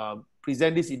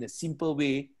present this in a simple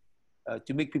way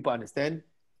to make people understand.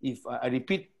 If I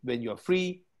repeat, when you're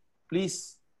free,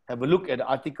 please have a look at the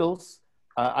articles,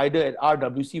 either at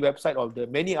RWC website or the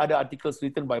many other articles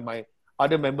written by my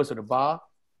other members of the bar,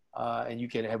 and you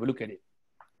can have a look at it.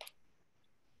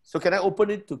 So can I open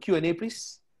it to Q&A,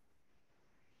 please?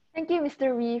 Thank you,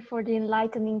 Mr. Wee, for the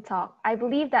enlightening talk. I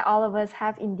believe that all of us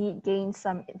have indeed gained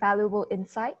some valuable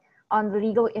insight on the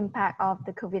legal impact of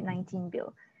the COVID-19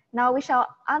 bill. Now we shall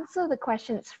answer the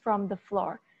questions from the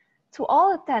floor. To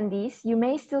all attendees, you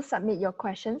may still submit your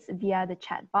questions via the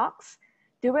chat box.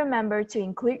 Do remember to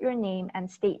include your name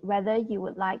and state whether you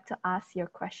would like to ask your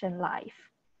question live.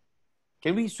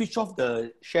 Can we switch off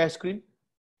the share screen?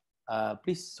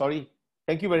 Please, sorry.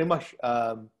 Thank you very much.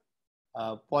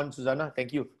 Puan Susanna,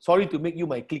 thank you. Sorry to make you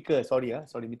my clicker. Sorry,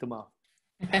 sorry, minta maaf.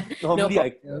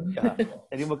 Normally,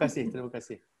 terima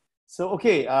kasih. So,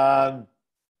 okay,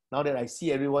 now that I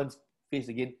see everyone's face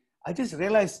again, I just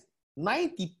realized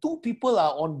 92 people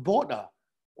are on board.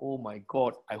 Oh my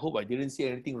God, I hope I didn't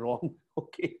say anything wrong.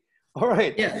 Okay, all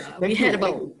right. Yeah, we had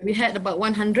about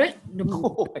 100.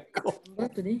 Oh my God.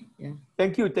 Today, yeah.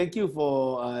 Thank you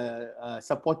for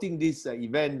supporting this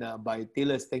event by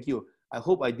tailors. Thank you. I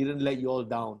hope I didn't let you all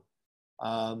down.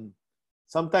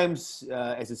 Sometimes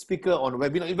as a speaker on a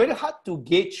webinar, it's very hard to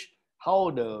gauge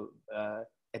how the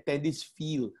attendees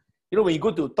feel. You know, when you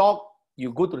go to talk,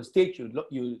 you go to the stage,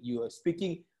 you are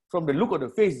speaking, from the look of the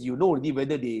face, you know already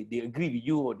whether they agree with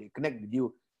you or they connect with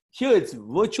you. Here, it's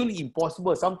virtually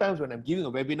impossible. Sometimes when I'm giving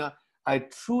a webinar, I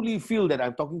truly feel that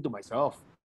I'm talking to myself.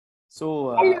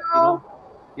 So, you know,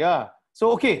 yeah.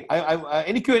 So, okay,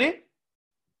 any Q&A?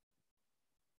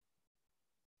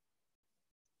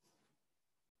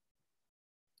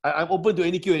 I'm open to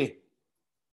any Q&A.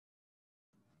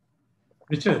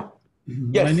 Richard,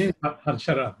 yes. My name is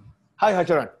Harsharan. Hi,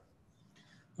 Harsharan.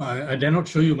 I dare not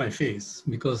show you my face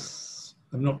because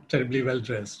I'm not terribly well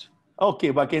dressed.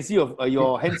 Okay, but I can see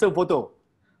your handsome photo.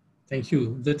 Thank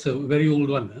you. That's a very old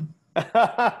one.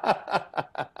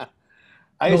 I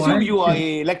assume you are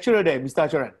a lecturer there, Mr.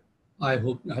 Harsharan.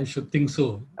 I should think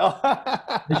so.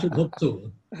 I should hope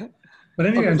so. But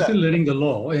anyway, I'm still learning the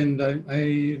law, and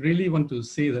I really want to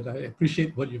say that I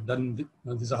appreciate what you've done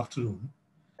this afternoon.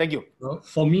 Thank you.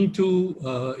 For me too,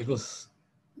 it was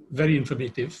very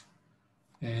informative.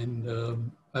 And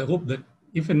I hope that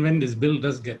if and when this bill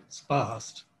does get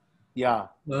passed,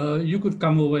 you could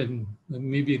come over and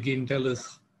maybe again tell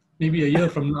us, maybe a year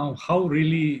from now, how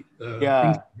really things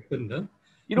happened.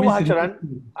 You know what,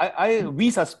 Harsharan?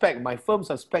 We suspect, my firm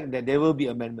suspect that there will be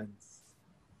amendments.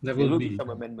 There will be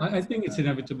some amendments. I think it's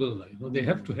inevitable. You know, they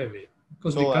have to have it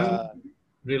because we can't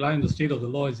rely on the state of the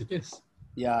law as it is.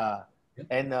 Yeah.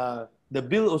 And the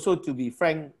bill also, to be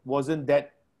frank, wasn't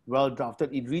that well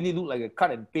drafted. It really looked like a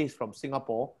cut and paste from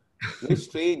Singapore. Very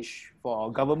strange for our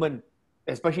government,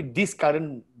 especially this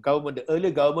current government. The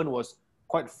earlier government was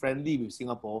quite friendly with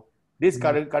Singapore. This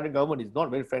current government is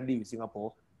not very friendly with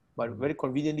Singapore, but very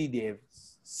conveniently they have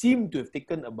seemed to have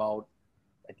taken about,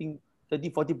 I think,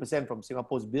 30-40% from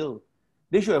Singapore's bill.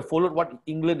 They should have followed what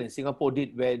England and Singapore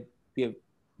did, where we have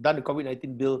done the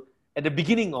COVID-19 bill at the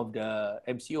beginning of the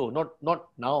MCO, not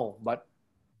now, but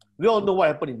we all know what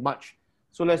happened in March.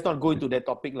 So let's not go into that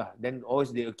topic lah. Then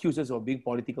always they accuse us of being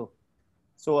political.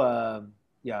 So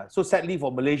so sadly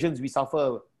for Malaysians, we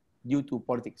suffer due to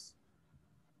politics.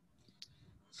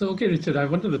 So okay, Richard, I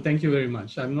wanted to thank you very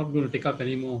much. I'm not going to take up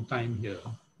any more time here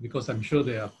because I'm sure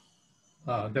there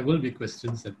will be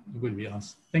questions that will be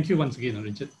asked. Thank you once again,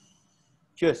 Richard.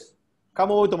 Cheers.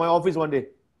 Come over to my office one day.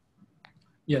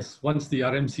 Yes, once the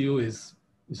RMCO is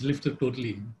lifted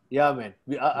totally. Yeah, man.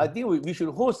 I think we should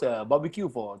host a barbecue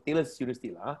for Taylor's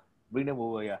University. Bring them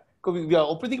over, Because we are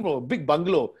operating from a big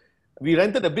bungalow. We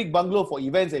rented a big bungalow for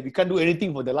events and we can't do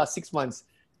anything for the last 6 months.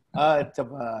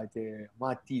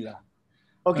 Mati lah.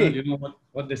 Okay. You know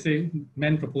what they say,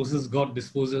 man proposes, God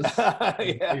disposes.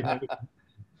 Yeah.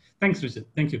 Thanks, Richard.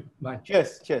 Thank you. Bye.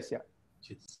 Cheers. Cheers. Yeah.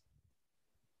 Cheers.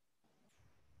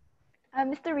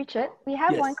 Mr. Richard, we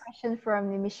have one question from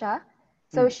Nimisha.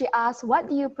 So she asks, what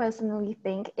do you personally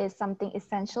think is something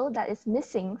essential that is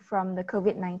missing from the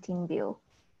COVID-19 bill?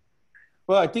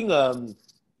 Well, I think,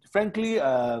 frankly,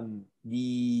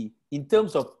 in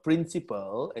terms of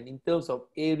principle and in terms of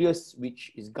areas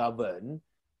which is governed,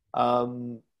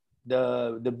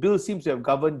 the bill seems to have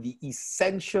governed the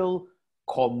essential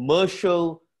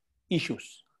commercial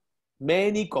issues.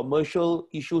 Many commercial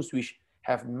issues which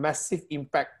have massive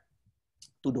impact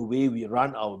to the way we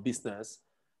run our business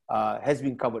has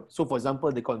been covered. So, for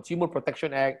example, the Consumer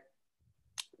Protection Act,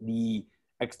 the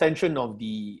extension of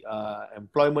the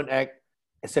Employment Act,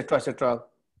 etc.,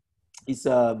 is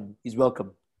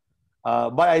welcome.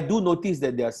 But I do notice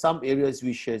that there are some areas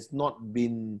which has not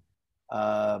been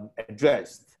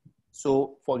addressed.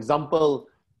 So, for example,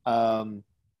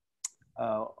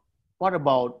 what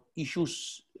about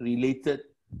issues related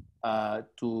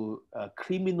to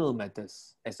criminal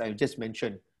matters, as I just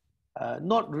mentioned?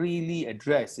 Not really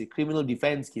addressed, criminal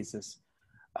defense cases.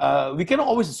 We cannot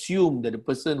always assume that the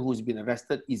person who's been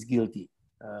arrested is guilty.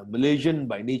 Malaysian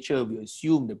by nature, we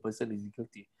assume the person is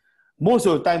guilty. Most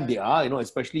of the time they are,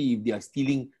 especially if they are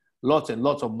stealing lots and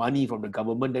lots of money from the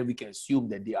government, then we can assume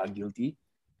that they are guilty.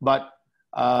 But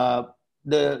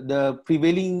the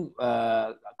prevailing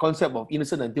concept of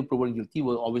innocent until proven guilty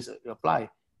will always apply.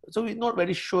 So we're not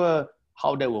very sure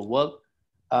how that will work.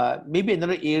 Maybe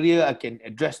another area I can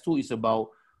address too is about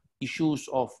issues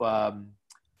of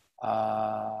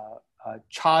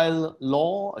child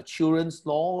law, children's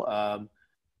law.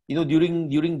 During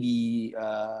the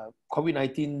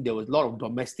COVID-19, there was a lot of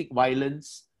domestic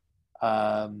violence.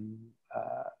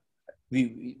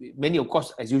 Many, of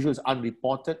course, as usual, is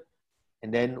unreported.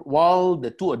 And then while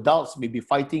the two adults may be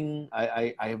fighting,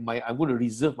 I'm going to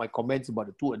reserve my comments about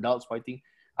the two adults fighting,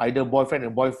 either boyfriend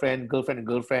and boyfriend, girlfriend and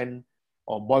girlfriend,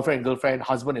 or boyfriend and girlfriend,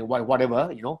 husband and wife,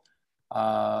 whatever,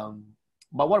 But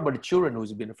what about the children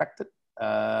who's been affected?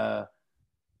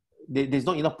 There's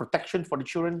not enough protection for the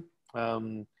children.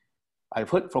 I've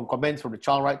heard from comments from the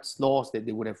child rights laws that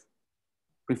they would have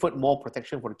preferred more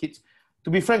protection for the kids. To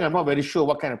be frank, I'm not very sure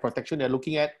what kind of protection they're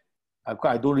looking at.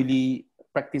 I don't really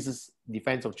practice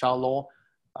defense of child law,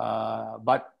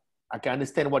 but I can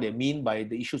understand what they mean by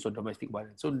the issues of domestic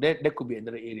violence. So that could be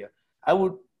another area.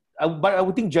 But I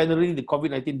would think generally the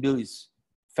COVID-19 bill is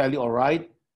fairly all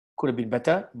right. Could have been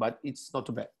better, but it's not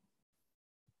too bad.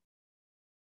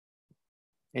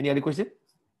 Any other question?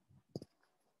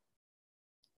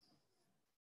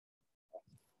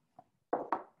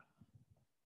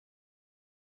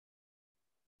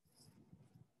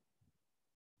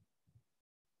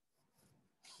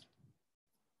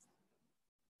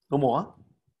 No more, huh?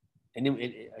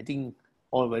 I think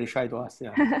all very shy to ask.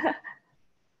 Yeah.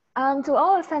 To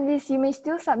all attendees, you may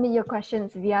still submit your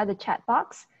questions via the chat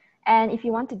box. And if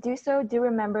you want to do so, do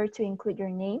remember to include your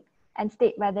name and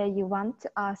state whether you want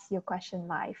to ask your question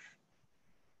live.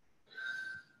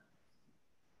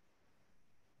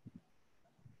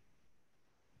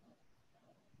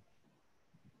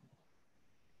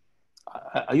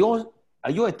 Are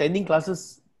you attending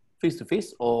classes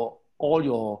face-to-face, or all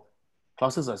your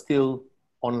classes are still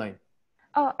online?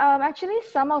 Oh, actually,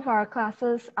 some of our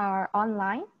classes are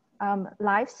online,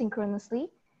 live synchronously,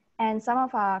 and some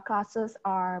of our classes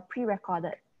are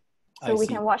pre-recorded. So we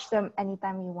can watch them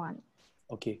anytime we want.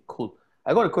 Okay, cool.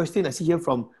 I got a question I see here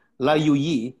from Lai Yu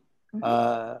Yi.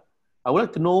 I would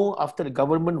like to know, after the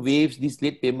government waives these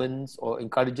late payments or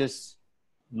encourages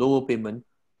lower payment,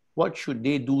 what should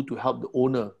they do to help the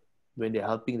owner when they're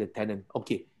helping the tenant?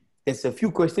 Okay, there's a few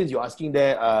questions you're asking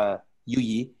there, Yu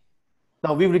Yi.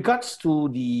 Now, with regards to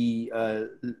the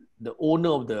owner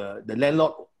of the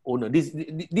landlord owner, this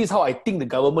is how I think the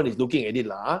government is looking at it.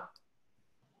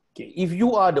 Okay, if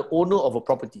you are the owner of a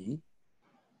property,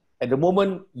 at the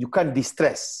moment, you can't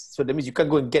distress. So that means you can't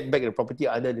go and get back the property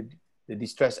under the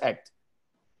Distress Act,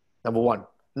 number one.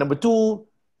 Number two,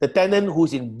 the tenant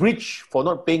who's in breach for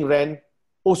not paying rent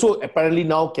also apparently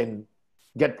now can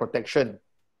get protection.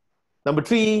 Number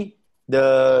three,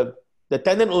 the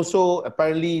tenant also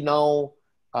apparently now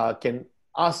can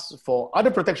ask for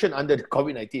other protection under the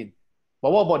COVID-19.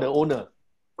 But what about the owner?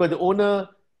 Because the owner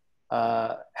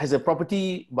has a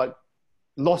property but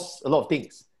lost a lot of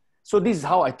things. So this is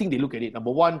how I think they look at it.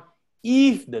 Number one,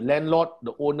 if the landlord,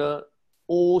 the owner,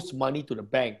 owes money to the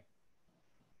bank,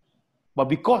 but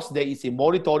because there is a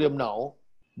moratorium now,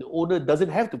 the owner doesn't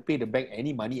have to pay the bank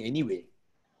any money anyway.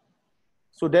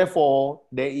 So therefore,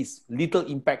 there is little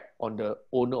impact on the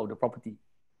owner of the property.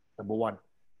 number one.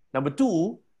 Number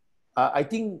two, I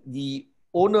think the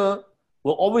owner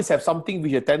will always have something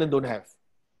which a tenant don't have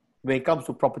when it comes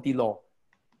to property law,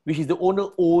 which is the owner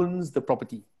owns the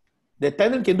property. The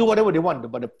tenant can do whatever they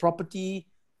want, but the property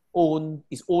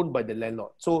is owned by the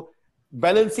landlord. So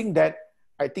balancing that,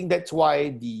 I think that's why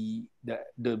the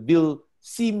bill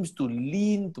seems to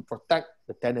lean to protect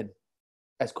the tenant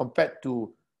as compared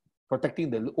to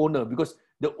protecting the owner, because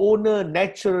the owner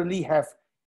naturally have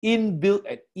inbuilt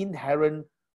and inherent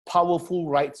powerful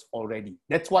rights already.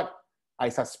 That's what I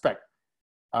suspect.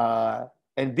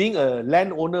 And being a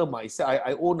landowner myself,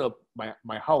 I own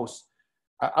my house.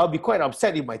 I'll be quite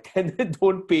upset if my tenant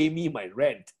don't pay me my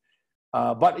rent.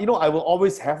 But I will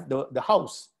always have the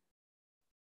house.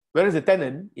 Whereas the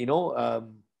tenant,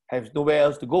 has nowhere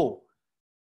else to go.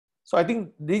 So I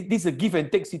think this is a give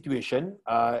and take situation,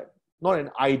 not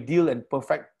an ideal and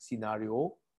perfect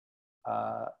scenario.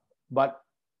 But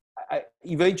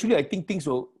eventually, I think things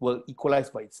will equalize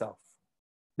by itself.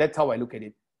 That's how I look at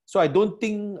it. So I don't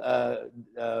think that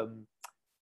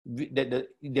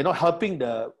they're not helping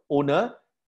the owner,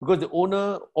 because the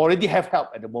owner already have help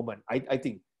at the moment. I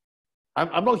think.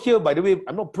 I'm not here, by the way,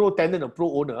 I'm not pro-tenant or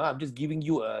pro-owner. I'm just giving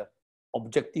you an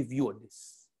objective view on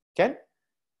this. Okay?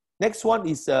 Next one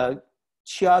is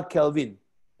Chia Kelvin.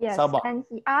 Yes, Sabah. And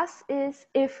he asks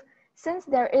since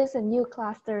there is a new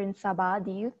cluster in Sabah,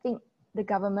 do you think the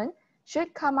government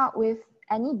should come up with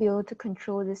any bill to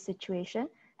control this situation,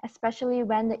 especially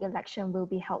when the election will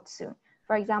be held soon?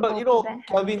 For example,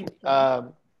 Kelvin,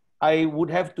 I would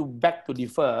have to beg to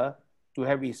differ to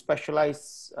have a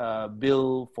specialized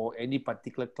bill for any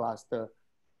particular cluster,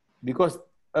 because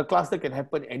a cluster can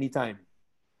happen anytime.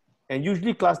 And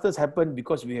usually clusters happen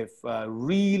because we have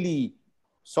really,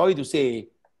 sorry to say,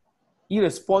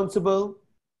 irresponsible,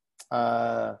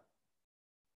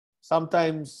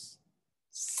 sometimes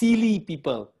silly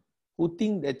people who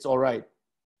think that's all right.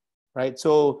 Right?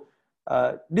 So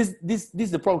this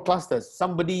is the problem. Clusters.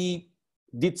 Somebody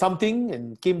did something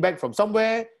and came back from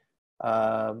somewhere.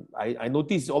 I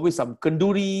noticed always some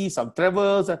kenduri, some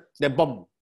travels, then boom,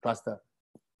 cluster.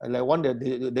 Like one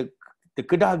the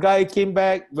Kedah guy came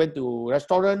back, went to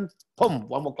restaurant, boom,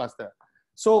 one more cluster.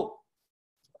 So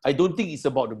I don't think it's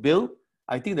about the bill.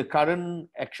 I think the current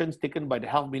actions taken by the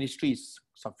health ministry is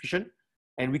sufficient,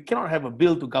 and we cannot have a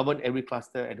bill to govern every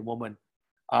cluster at the moment.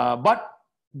 But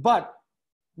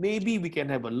maybe we can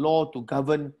have a law to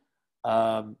govern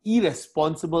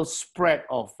irresponsible spread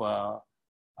of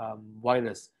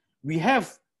virus. We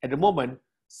have at the moment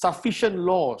sufficient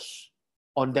laws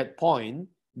on that point.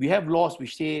 We have laws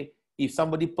which say if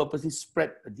somebody purposely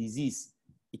spread a disease,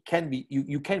 it can be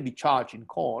you can be charged in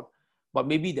court, but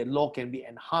maybe the law can be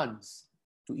enhanced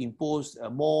to impose a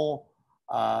more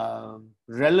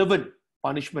relevant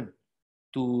punishment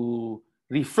to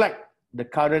reflect the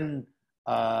current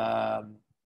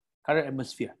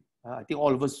atmosphere. I think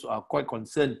all of us are quite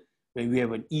concerned when we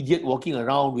have an idiot walking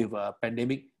around with a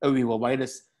pandemic, with a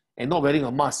virus, and not wearing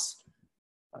a mask.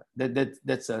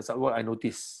 That's what I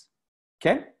noticed.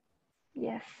 Okay?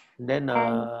 Yes. Then,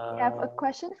 and we have a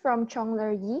question from Chong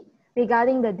Ler Yi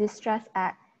regarding the Distress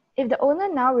Act. If the owner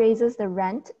now raises the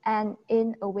rent and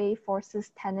in a way forces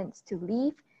tenants to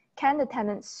leave, can the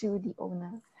tenant sue the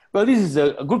owner? Well, this is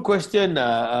a good question.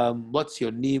 What's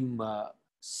your name?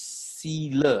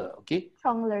 Okay?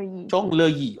 Chong Ler Yi. Chong Ler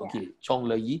Yi. Okay, yeah. Chong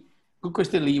Ler Yi. Good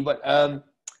question, Lee. But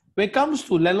when it comes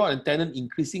to landlord and tenant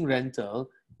increasing rental,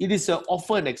 it is an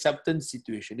offer and acceptance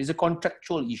situation. It's a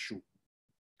contractual issue.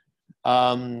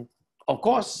 Of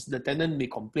course, the tenant may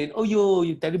complain, oh,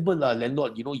 you're terrible,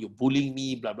 landlord, you're bullying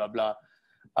me, blah, blah, blah.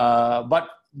 But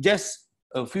just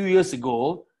a few years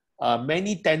ago,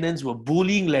 many tenants were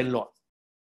bullying landlord.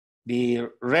 They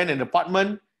rent an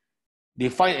apartment, they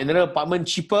find another apartment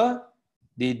cheaper,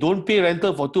 they don't pay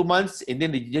rental for 2 months, and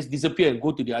then they just disappear and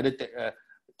go to the other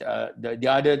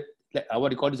what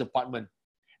they call this apartment.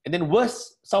 And then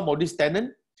worse, some of these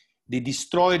tenants, they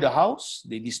destroy the house,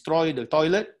 they destroy the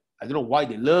toilet. I don't know why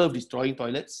they love destroying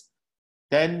toilets.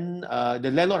 Then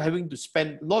the landlord having to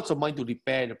spend lots of money to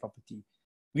repair the property.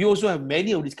 We also have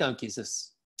many of these kind of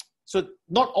cases. So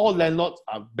not all landlords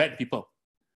are bad people.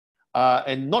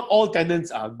 And not all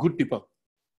tenants are good people.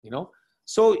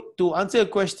 So to answer your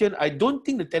question, I don't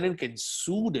think the tenant can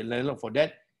sue the landlord for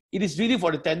that. It is really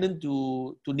for the tenant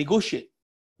to negotiate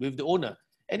with the owner.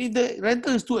 And if the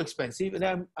rental is too expensive,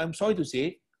 and I'm sorry to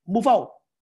say, move out.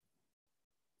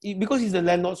 Because it's the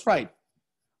landlord's right.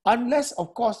 Unless,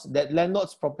 of course, that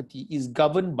landlord's property is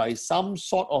governed by some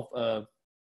sort of a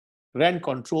rent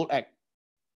control act.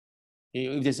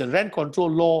 If there's a rent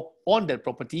control law on that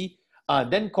property,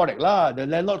 then correct lah. The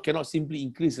landlord cannot simply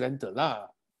increase rental lah.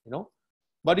 you know.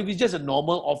 But if it's just a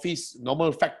normal office,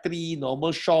 normal factory,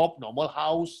 normal shop, normal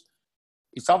house,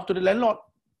 it's up to the landlord.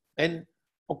 And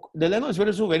the landlord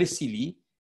is very silly.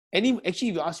 Actually, if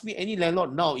you ask me, any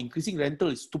landlord now increasing rental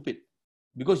is stupid,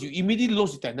 because you immediately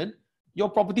lose the tenant, your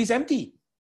property is empty.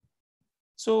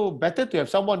 So better to have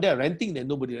someone there renting than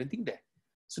nobody renting there.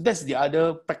 So that's the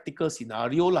other practical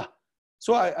scenario lah.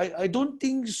 So I don't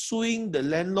think suing the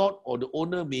landlord or the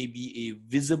owner may be a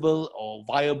visible or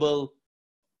viable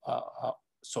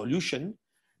solution.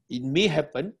 It may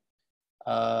happen.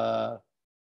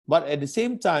 But at the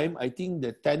same time, I think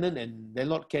the tenant and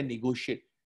landlord can negotiate.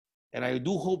 And I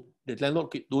do hope the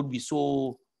landlord don't be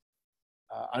so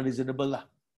unreasonable lah.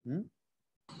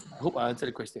 I hope I answered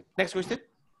the question. Next question.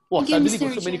 Wow, suddenly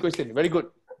got so many questions. Very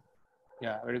good.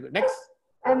 Yeah, very good. Next.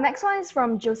 Next one is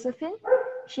from Josephine.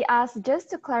 She asked, just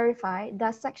to clarify,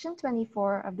 does Section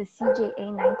 24 of the CJA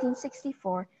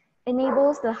 1964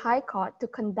 enables the High Court to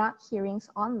conduct hearings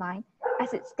online,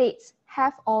 as it states,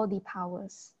 have all the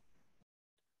powers?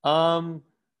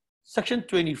 Section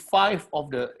 25 of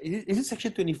the, is it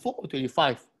Section 24 or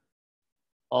 25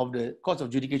 of the Courts of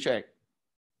Judicature Act?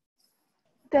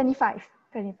 25.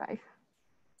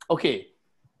 Okay.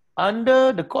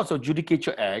 Under the Courts of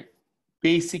Judicature Act,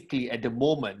 basically at the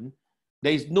moment,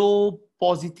 there is no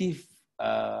positive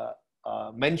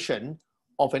mention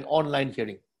of an online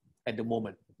hearing at the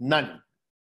moment. None.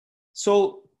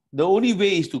 So the only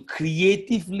way is to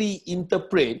creatively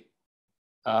interpret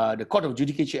the Court of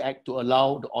Judicature Act to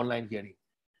allow the online hearing.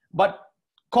 But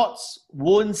courts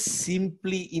won't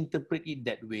simply interpret it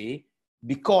that way,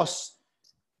 because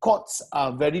courts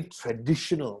are very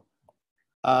traditional.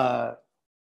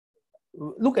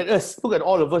 Look at us, look at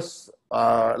all of us,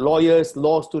 lawyers,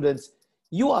 law students.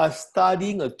 You are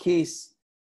studying a case,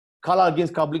 Kala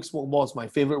against Public Smoke Balls, my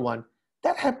favorite one.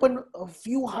 That happened a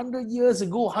few hundred years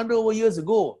ago, 100 over years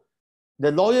ago.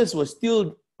 The lawyers were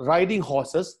still riding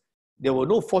horses. There were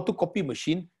no photocopy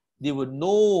machine. There were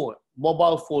no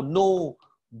mobile phone, no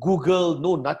Google,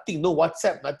 no nothing, no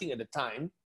WhatsApp, nothing at the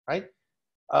time, right?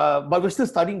 But we're still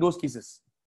studying those cases.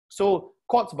 So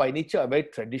courts by nature are very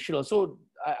traditional. So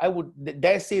I would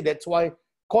dare say that's why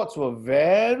courts were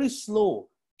very slow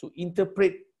to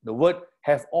interpret the word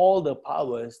have all the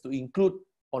powers to include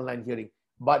online hearing.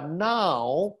 But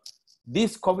now,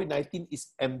 this COVID-19 is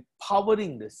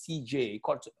empowering the CJ,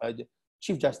 the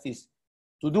Chief Justice,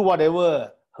 to do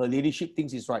whatever her ladyship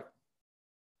thinks is right.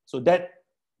 So that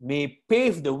may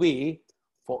pave the way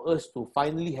for us to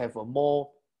finally have a more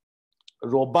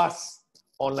robust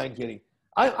online hearing.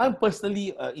 I'm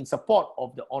personally in support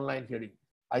of the online hearing.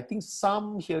 I think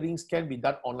some hearings can be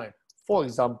done online. For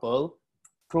example,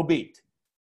 probate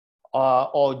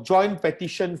or joint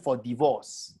petition for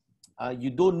divorce. You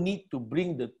don't need to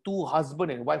bring the two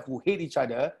husband and wife who hate each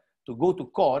other to go to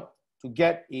court to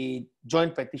get a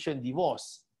joint petition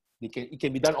divorce. It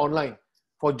can be done online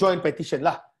for joint petition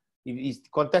lah. If it's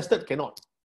contested, cannot.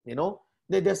 You know,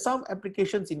 there's some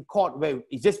applications in court where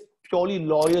it's just purely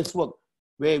lawyers' work,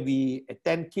 where we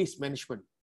attend case management,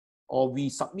 or we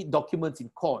submit documents in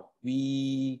court,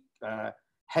 we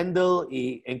handle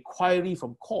an inquiry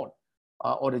from court,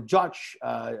 or the judge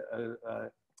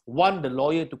want the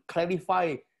lawyer to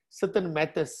clarify certain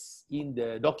matters in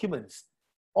the documents.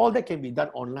 All that can be done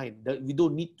online. We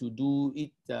don't need to do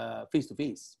it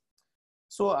face-to-face.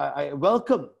 So I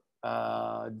welcome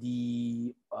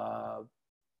the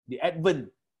advent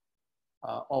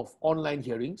of online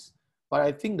hearings, but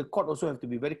I think the court also have to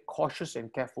be very cautious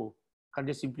and careful. Can't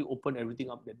just simply open everything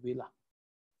up that way lah.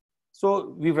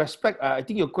 So with respect, I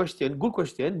think your question, good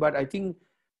question, but I think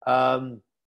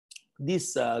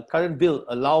this current bill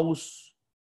allows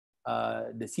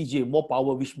the CJ more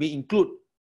power, which may include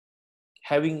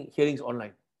having hearings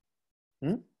online.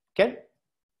 Ken?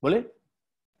 Boleh?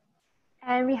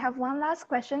 And we have one last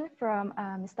question from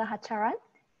Mr. Hacharan.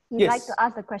 He'd like to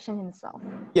ask the question himself.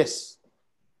 Yes.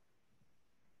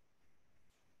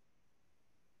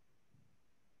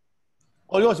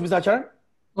 All yours, Mr. Hacharan?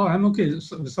 Oh, I'm okay.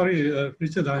 Sorry,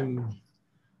 Richard,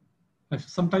 I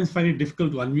sometimes find it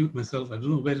difficult to unmute myself. I don't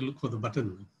know where to look for the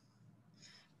button.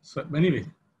 So anyway,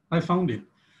 I found it.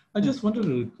 I just wanted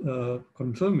to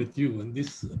confirm with you on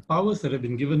these powers that have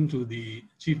been given to the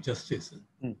Chief Justice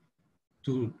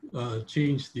to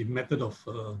change the method of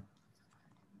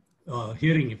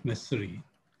hearing if necessary.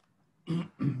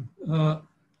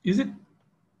 Is it,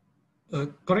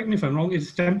 correct me if I'm wrong,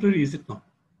 it's temporary, is it not?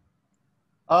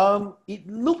 It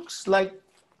looks like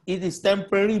it is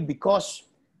temporary because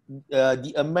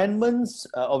the amendments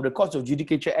of the Courts of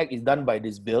Judicature Act is done by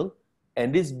this bill,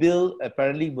 and this bill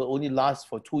apparently will only last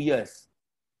for 2 years.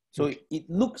 So it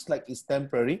looks like it's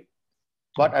temporary.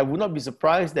 But I would not be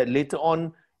surprised that later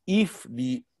on, if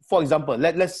for example,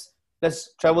 let's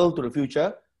travel to the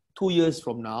future, 2 years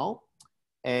from now,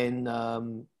 and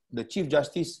the Chief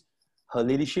Justice, her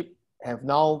leadership, have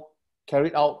now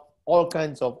carried out all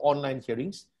kinds of online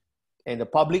hearings, and the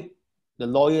public, the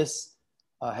lawyers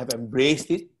have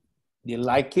embraced it. They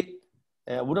like it.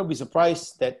 I would not be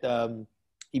surprised that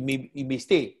it may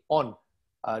stay on.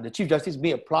 The Chief Justice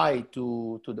may apply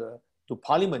to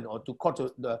Parliament or to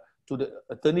the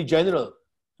Attorney General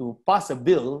to pass a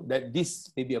bill that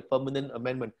this may be a permanent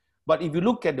amendment. But if you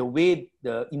look at the way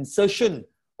the insertion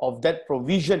of that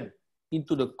provision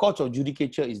into the courts of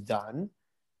judicature is done,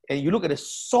 and you look at the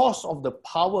source of the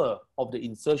power of the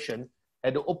insertion,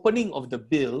 at the opening of the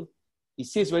bill, it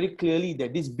says very clearly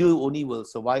that this bill only will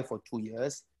survive for 2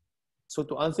 years. So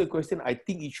to answer your question, I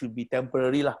think it should be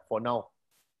temporary for now.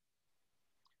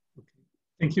 Okay.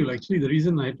 Thank you. Actually, the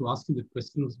reason I had to ask you the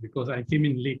question was because I came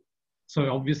in late. So I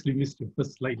obviously missed your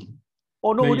first slide.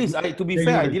 Oh, no, it is. To be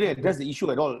fair, I didn't address the issue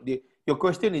at all. Your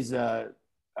question is,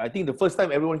 I think the first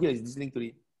time everyone here is listening to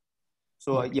it.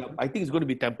 So okay. Yeah, I think it's going to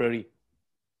be temporary.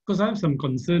 Because I have some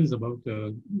concerns about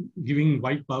giving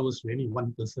white powers to any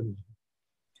one person.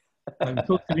 I'm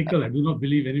so cynical. I do not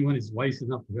believe anyone is wise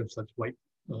enough to have such white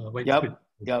spirit.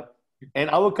 Yep. And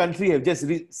our country have just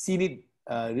seen it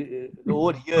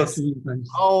over the years.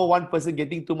 How one person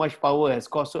getting too much power has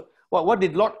caused. So, what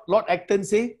did Lord Acton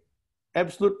say?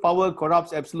 Absolute power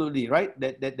corrupts absolutely, right?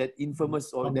 That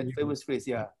infamous or that famous phrase,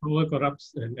 yeah. Power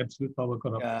corrupts and absolute power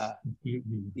corrupts. Yeah.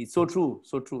 It's so true,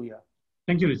 yeah.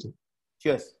 Thank you, Richard.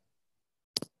 Cheers.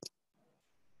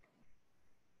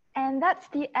 And that's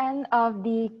the end of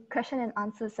the question and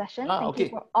answer session. Thank you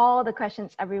for all the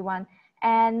questions, everyone.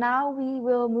 And now we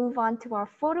will move on to our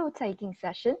photo taking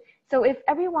session. So if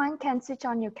everyone can switch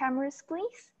on your cameras,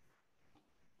 please.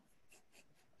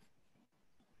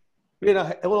 Wait,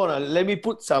 hold on. Let me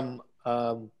put some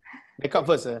makeup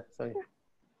first. Sorry.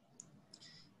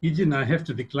 Eugene, I have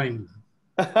to decline.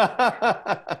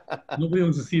 Nobody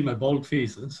wants to see my bald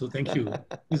face, so thank you.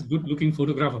 This good-looking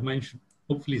photograph of mine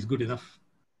hopefully is good enough.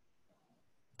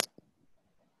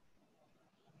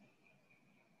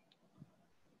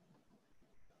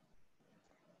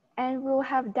 And we'll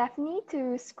have Daphne to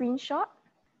screenshot.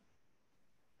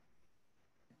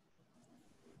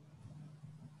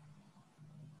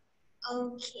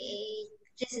 Okay,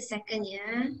 just a second,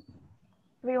 yeah.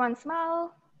 Everyone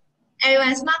smile.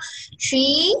 Everyone smile.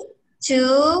 3,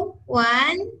 2,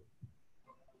 1.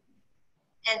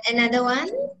 And another one.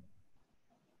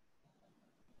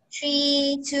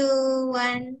 3, 2,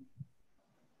 1.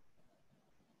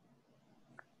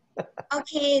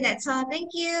 Okay, that's all.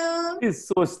 Thank you. It's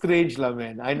so strange,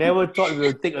 man. I never thought we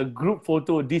would take a group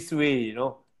photo this way, you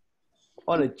know.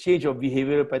 All a change of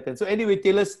behavioral pattern. So anyway,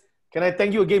 Taylors, can I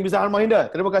thank you again, Mr.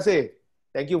 Harmahinda? Terima kasih.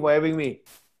 Thank you for having me.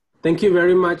 Thank you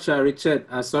very much, Richard.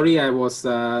 Sorry, I was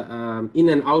in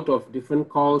and out of different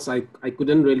calls. I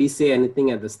couldn't really say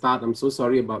anything at the start. I'm so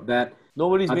sorry about that. No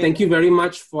worries, mate. Thank you very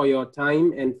much for your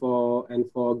time and for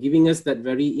giving us that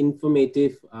very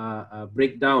informative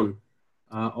breakdown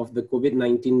of the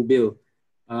COVID-19 bill.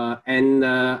 And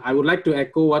I would like to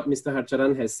echo what Mr.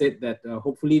 Harcharan has said, that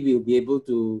hopefully we'll be able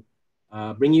to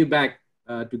bring you back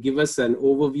to give us an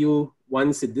overview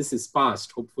once this is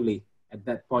passed, hopefully, at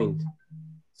that point.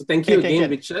 So thank you again,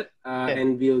 Richard,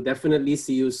 and we'll definitely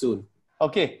see you soon.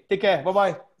 Okay, take care.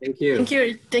 Bye-bye. Thank you.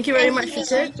 Thank you very much,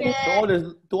 Richard.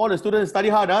 To all the students, study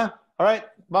hard, huh? All right,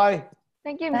 bye.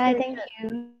 Thank you, Mr. Bye, Richard.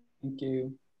 thank you. Thank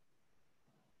you.